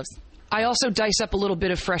little olives. I also dice up a little bit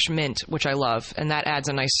of fresh mint, which I love, and that adds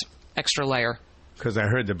a nice extra layer. Because I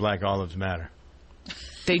heard the black olives matter.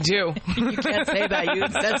 They do. You can't say that, you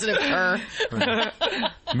insensitive cur.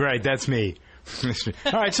 Right, that's me.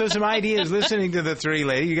 All right, so some ideas. Listening to the three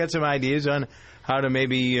ladies, you got some ideas on how to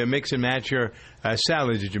maybe mix and match your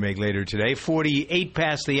salads that you make later today. 48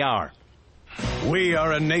 past the hour. We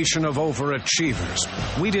are a nation of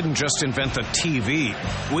overachievers. We didn't just invent the TV.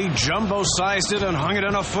 We jumbo-sized it and hung it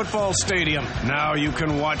in a football stadium. Now you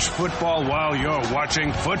can watch football while you're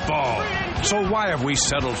watching football. So why have we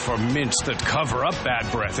settled for mints that cover up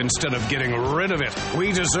bad breath instead of getting rid of it?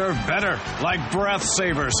 We deserve better, like Breath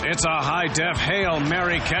Savers. It's a high-def Hail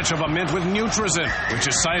Mary catch of a mint with Nutrizin, which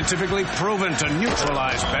is scientifically proven to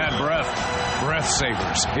neutralize bad breath. Breath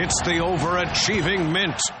Savers. It's the overachieving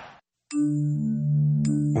mint.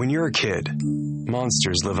 When you're a kid,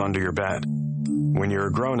 monsters live under your bed. When you're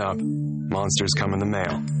a grown-up, monsters come in the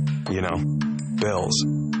mail. You know, bills.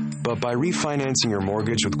 But by refinancing your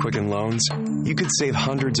mortgage with Quicken Loans, you could save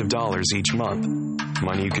hundreds of dollars each month.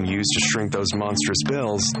 Money you can use to shrink those monstrous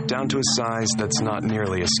bills down to a size that's not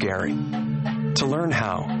nearly as scary. To learn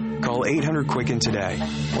how, call 800-QUICKEN today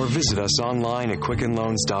or visit us online at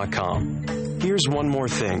QuickenLoans.com. Here's one more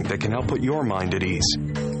thing that can help put your mind at ease.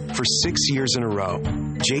 For 6 years in a row,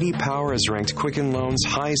 J.D. Power has ranked Quicken Loans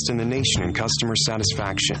highest in the nation in customer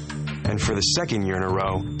satisfaction. And for the second year in a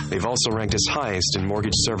row, they've also ranked us highest in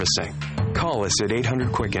mortgage servicing. Call us at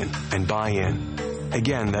 800-QUICKEN and buy in.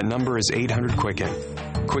 Again, that number is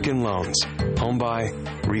 800-QUICKEN. Quicken Loans. Home buy,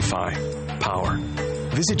 refi, power.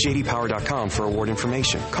 Visit jdpower.com for award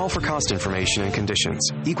information. Call for cost information and conditions.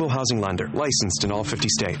 Equal housing lender. Licensed in all 50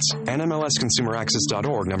 states.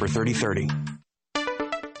 NMLSConsumerAccess.org, number 3030.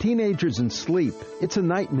 Teenagers and sleep. It's a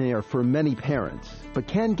nightmare for many parents. But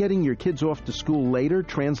can getting your kids off to school later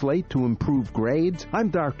translate to improved grades? I'm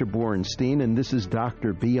Dr. Borenstein, and this is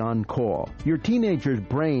Dr. B on Call. Your teenager's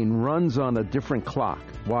brain runs on a different clock.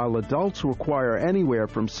 While adults require anywhere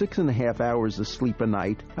from 6.5 hours of sleep a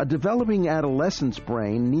night, a developing adolescent's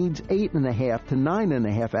brain needs 8.5 to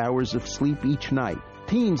 9.5 hours of sleep each night.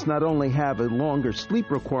 Teens not only have a longer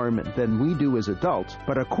sleep requirement than we do as adults,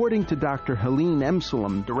 but according to Dr. Helene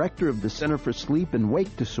Emselem, director of the Center for Sleep and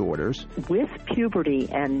Wake Disorders, with puberty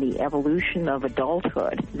and the evolution of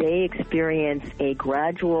adulthood, they experience a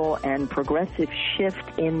gradual and progressive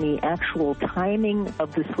shift in the actual timing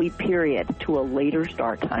of the sleep period to a later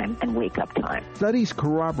start time and wake-up time. Studies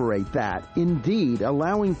corroborate that, indeed,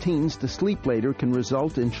 allowing teens to sleep later can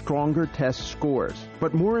result in stronger test scores.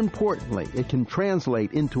 But more importantly, it can translate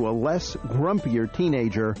into a less grumpier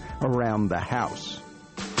teenager around the house.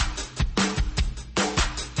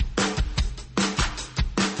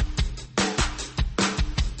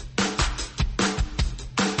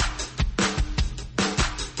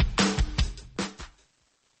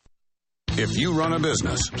 If you run a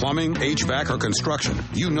business, plumbing, HVAC, or construction,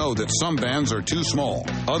 you know that some vans are too small,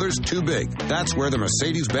 others too big. That's where the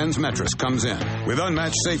Mercedes-Benz Metris comes in. With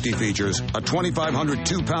unmatched safety features, a 2,500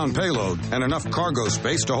 2-pound payload, and enough cargo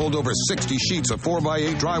space to hold over 60 sheets of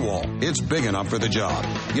 4x8 drywall, it's big enough for the job.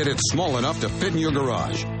 Yet it's small enough to fit in your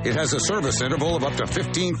garage. It has a service interval of up to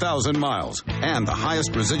 15,000 miles and the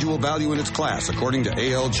highest residual value in its class, according to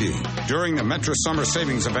ALG. During the Metris Summer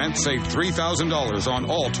Savings Event, save $3,000 on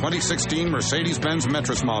all 2016 Mercedes-Benz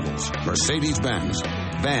Metris models. Mercedes-Benz.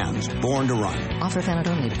 Vans born to run. Offer valid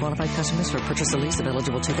only to qualified customers for purchase or lease of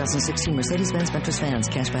eligible 2016 Mercedes-Benz Metris vans.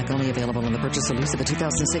 Cashback only available on the purchase or lease of a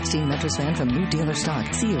 2016 Metris van from new dealer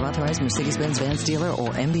stock. See your authorized Mercedes-Benz Vans dealer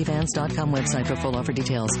or mbvans.com website for full offer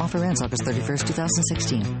details. Offer ends August 31st,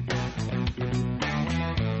 2016.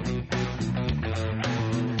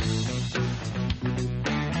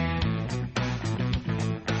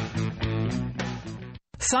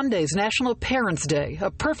 Sunday's National Parents' Day, a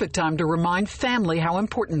perfect time to remind family how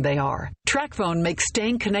important they are. TracFone makes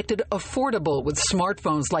staying connected affordable with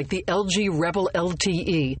smartphones like the LG Rebel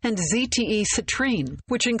LTE and ZTE Citrine,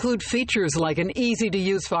 which include features like an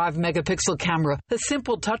easy-to-use 5-megapixel camera, a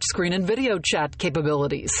simple touchscreen, and video chat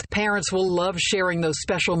capabilities. Parents will love sharing those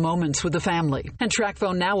special moments with the family. And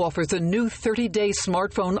TracFone now offers a new 30-day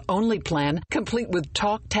smartphone-only plan, complete with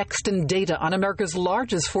talk, text, and data on America's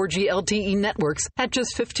largest 4G LTE networks at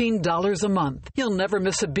just $15 a month. You'll never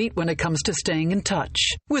miss a beat when it comes to staying in touch.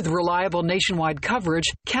 With reliable nationwide coverage,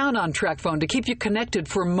 count on TracFone to keep you connected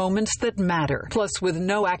for moments that matter. Plus, with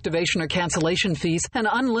no activation or cancellation fees and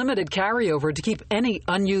unlimited carryover to keep any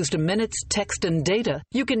unused minutes, text, and data,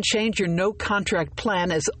 you can change your no-contract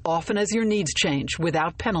plan as often as your needs change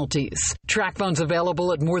without penalties. TracFone's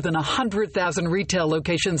available at more than 100,000 retail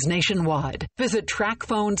locations nationwide. Visit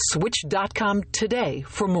TracFoneSwitch.com today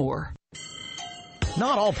for more.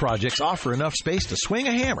 Not all projects offer enough space to swing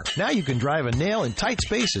a hammer. Now you can drive a nail in tight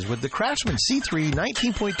spaces with the Craftsman C3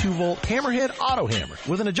 19.2-volt Hammerhead Auto Hammer.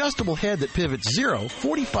 With an adjustable head that pivots 0,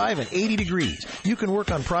 45, and 80 degrees. You can work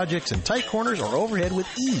on projects in tight corners or overhead with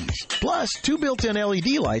ease. Plus, 2 built-in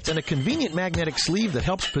LED lights and a convenient magnetic sleeve that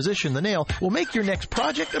helps position the nail will make your next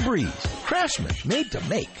project a breeze. Craftsman, made to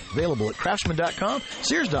make. Available at Craftsman.com,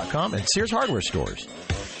 Sears.com, and Sears Hardware stores.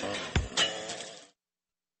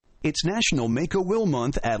 It's National Make-A-Will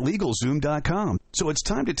Month at LegalZoom.com, so it's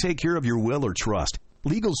time to take care of your will or trust.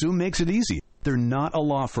 LegalZoom makes it easy. They're not a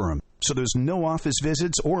law firm, so there's no office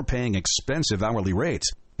visits or paying expensive hourly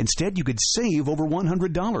rates. Instead, you could save over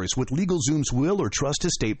 $100 with LegalZoom's will or trust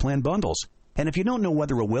estate plan bundles. And if you don't know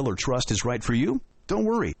whether a will or trust is right for you, don't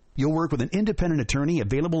worry. You'll work with an independent attorney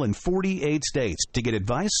available in 48 states to get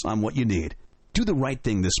advice on what you need. Do the right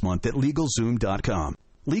thing this month at LegalZoom.com.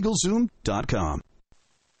 LegalZoom.com.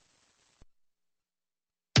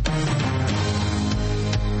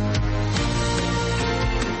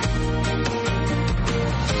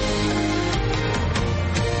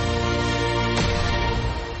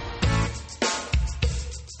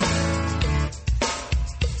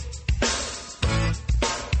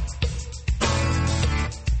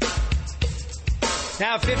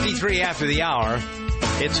 Now, 53 after the hour,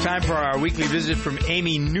 it's time for our weekly visit from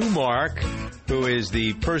Amy Newmark, who is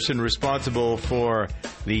the person responsible for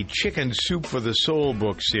the Chicken Soup for the Soul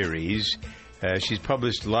book series. She's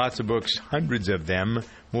published lots of books, hundreds of them,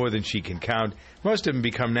 more than she can count. Most of them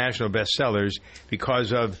become national bestsellers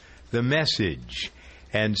because of the message.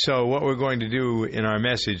 And so what we're going to do in our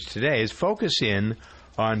message today is focus in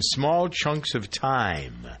on small chunks of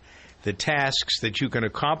time, the tasks that you can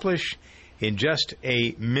accomplish in just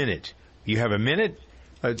a minute. You have a minute?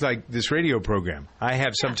 It's like this radio program. I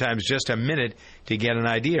have sometimes just a minute to get an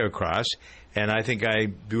idea across, and I think I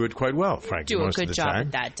do it quite well, frankly, most of the time. Do a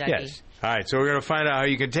good job at that, Dougie. Yes. All right, so we're going to find out how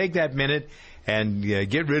you can take that minute and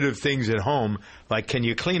get rid of things at home, like can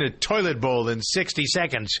you clean a toilet bowl in 60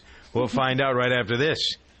 seconds? We'll find out right after this.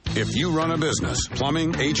 If you run a business,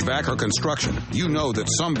 plumbing, HVAC, or construction, you know that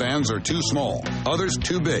some vans are too small, others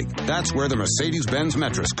too big. That's where the Mercedes-Benz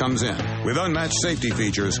Metris comes in. With unmatched safety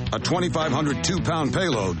features, a 2,500 2-pound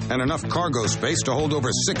payload, and enough cargo space to hold over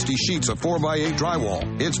 60 sheets of 4x8 drywall,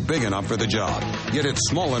 it's big enough for the job. Yet it's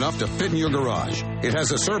small enough to fit in your garage. It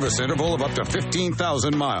has a service interval of up to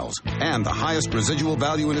 15,000 miles and the highest residual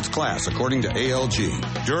value in its class, according to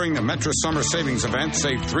ALG. During the Metris Summer Savings Event,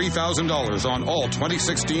 save $3,000 on all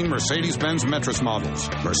 2016 Mercedes-Benz Metris models.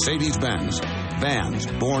 Mercedes-Benz. Vans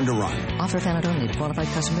born to run. Offer valid only to qualified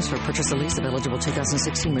customers for purchase or lease of eligible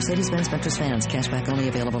 2016 Mercedes-Benz Metris vans. Cashback only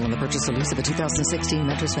available on the purchase or lease of a 2016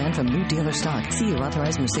 Metris van from new dealer stock. See your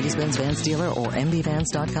authorized Mercedes-Benz Vans dealer or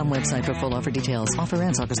mbvans.com website for full offer details. Offer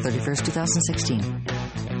ends August 31st,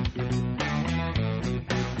 2016.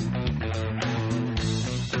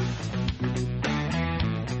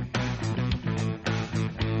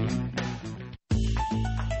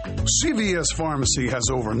 CVS Pharmacy has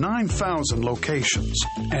over 9,000 locations,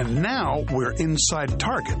 and now we're inside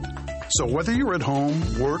Target. So whether you're at home,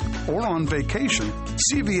 work, or on vacation,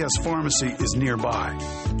 CVS Pharmacy is nearby.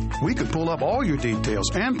 We could pull up all your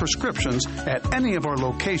details and prescriptions at any of our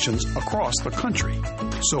locations across the country.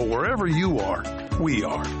 So wherever you are, we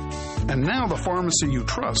are. And now the pharmacy you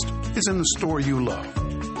trust is in the store you love.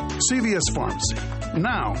 CVS Pharmacy,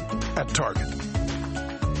 now at Target.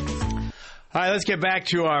 All right, let's get back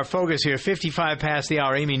to our focus here. 55 past the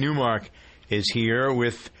hour. Amy Newmark is here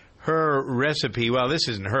with her recipe. Well, this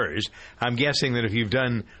isn't hers. I'm guessing that if you've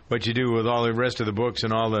done what you do with all the rest of the books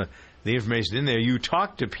and all the information in there, you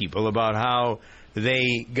talk to people about how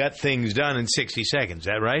they got things done in 60 seconds. Is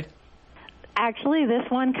that right? Actually,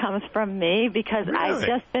 this one comes from me because Really?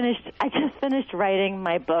 I just finished writing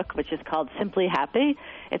my book, which is called Simply Happy.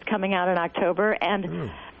 It's coming out in October,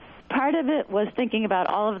 and part of it was thinking about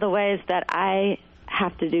all of the ways that I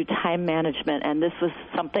have to do time management, and this was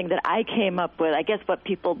something that I came up with, I guess what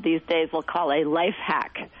people these days will call a life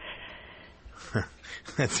hack.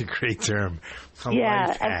 That's a great term.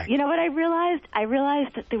 Yeah, and you know what I realized? I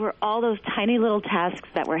realized that there were all those tiny little tasks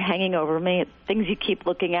that were hanging over me, things you keep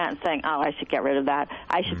looking at and saying, oh, I should get rid of that.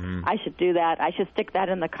 I should do that. I should stick that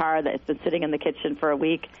in the car that's been sitting in the kitchen for a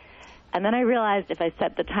week. And then I realized if I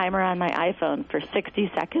set the timer on my iPhone for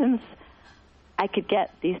 60 seconds, I could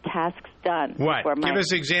get these tasks done. What? Give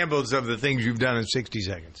us examples of the things you've done in 60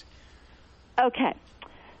 seconds. Okay.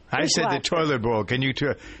 I said the toilet bowl. Can you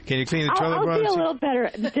clean the toilet bowl? I'll be a little better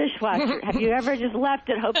at the dishwasher. Have you ever just left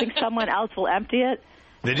it hoping someone else will empty it?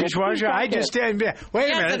 The dishwasher? I just wait a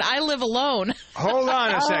minute. And I live alone. Hold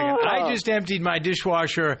on a second. Oh. I just emptied my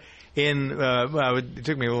dishwasher in, well, it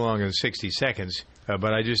took me a little longer than 60 seconds,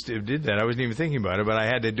 but I just did that. I wasn't even thinking about it, but I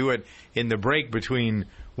had to do it in the break between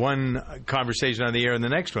one conversation on the air and the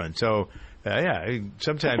next one. So, yeah,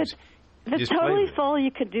 sometimes... If it's totally full,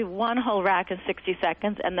 you could do one whole rack in 60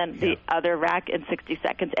 seconds and then the other rack in 60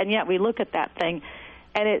 seconds. And yet we look at that thing,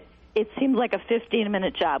 and it seems like a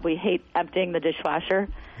 15-minute job. We hate emptying the dishwasher.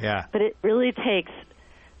 Yeah. But it really takes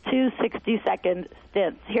 2 60-second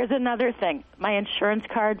stints. Here's another thing. My insurance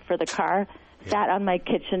card for the car sat on my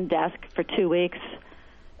kitchen desk for 2 weeks.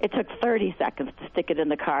 It took 30 seconds to stick it in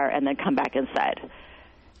the car and then come back inside.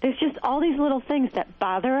 There's just all these little things that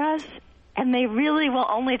bother us, and they really will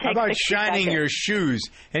only take 60 seconds. How about shining seconds. your shoes?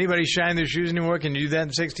 Anybody shine their shoes anymore? Can you do that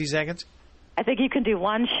in 60 seconds? I think you can do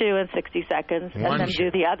one shoe in 60 seconds and then do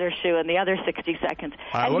the other shoe in the other 60 seconds.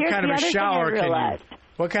 And what here's kind of the a other shower thing I realized.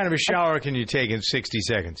 What kind of a shower can you take in 60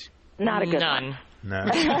 seconds? Not a good one. No.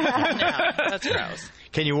 No, that's gross.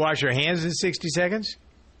 Can you wash your hands in 60 seconds?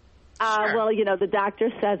 Well, you know, the doctor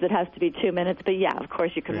says it has to be 2 minutes, but yeah, of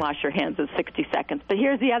course you can wash your hands in 60 seconds. But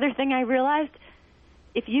here's the other thing I realized.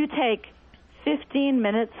 If you take 15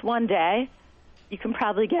 minutes one day, you can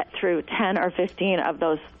probably get through 10 or 15 of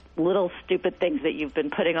those little stupid things that you've been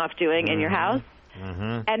putting off doing in your house.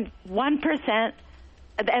 And 1%,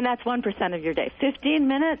 and that's 1% of your day. 15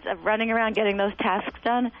 minutes of running around getting those tasks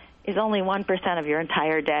done is only 1% of your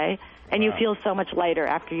entire day, and you feel so much lighter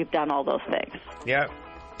after you've done all those things. Yep.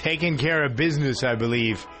 Taking care of business, I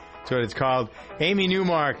believe. That's what it's called. Amy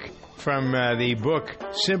Newmark from the book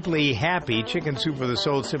Simply Happy, Chicken Soup for the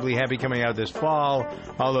Soul, Simply Happy, coming out this fall.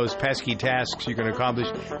 All those pesky tasks you can accomplish.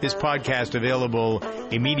 This podcast available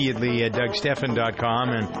immediately at DougSteffen.com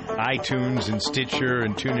and iTunes and Stitcher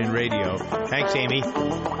and TuneIn Radio. Thanks, Amy.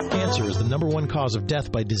 Cancer is the #1 cause of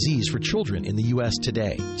death by disease for children in the U.S.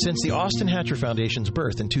 today. Since the Austin Hatcher Foundation's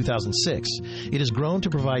birth in 2006, it has grown to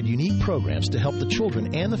provide unique programs to help the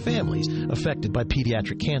children and the families affected by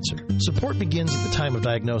pediatric cancer. Support begins at the time of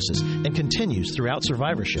diagnosis and continues throughout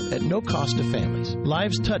survivorship at no cost to families.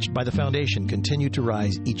 Lives touched by the foundation continue to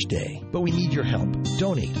rise each day. But we need your help.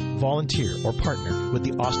 Donate, volunteer, or partner with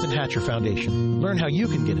the Austin Hatcher Foundation. Learn how you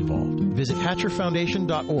can get involved. Visit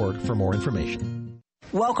hatcherfoundation.org for more information.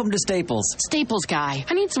 Welcome to Staples. Staples guy.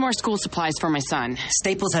 I need some more school supplies for my son.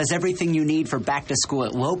 Staples has everything you need for back to school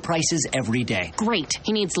at low prices every day. Great.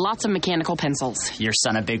 He needs lots of mechanical pencils. Your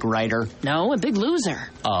son a big writer? No, a big loser.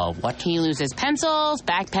 What? He loses pencils,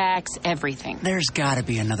 backpacks, everything. There's got to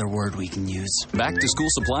be another word we can use. Back to school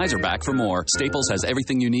supplies are back for more. Staples has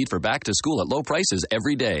everything you need for back to school at low prices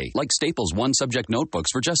every day. Like Staples one subject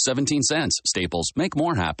notebooks for just 17 cents. Staples, make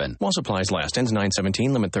more happen. While supplies last. Ends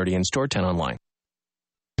 9/17. Limit 30 in store, 10 online.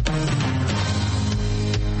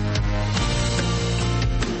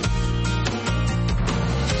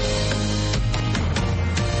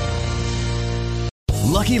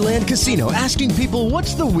 Lucky Land Casino, asking people,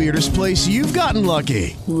 what's the weirdest place you've gotten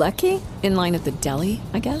lucky? Lucky? In line at the deli,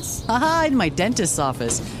 I guess? Aha, in my dentist's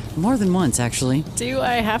office. More than once, actually. Do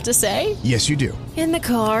I have to say? Yes, you do. In the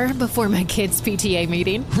car before my kids' PTA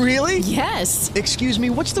meeting. Really? Yes. Excuse me,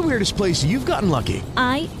 what's the weirdest place you've gotten lucky?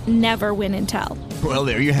 I never win and tell. Well,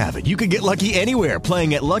 there you have it. You can get lucky anywhere,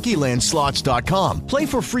 playing at LuckyLandSlots.com. Play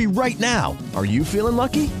for free right now. Are you feeling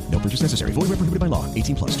lucky? No purchase necessary. Void where prohibited by law.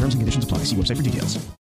 18+. Terms and conditions apply. See website for details.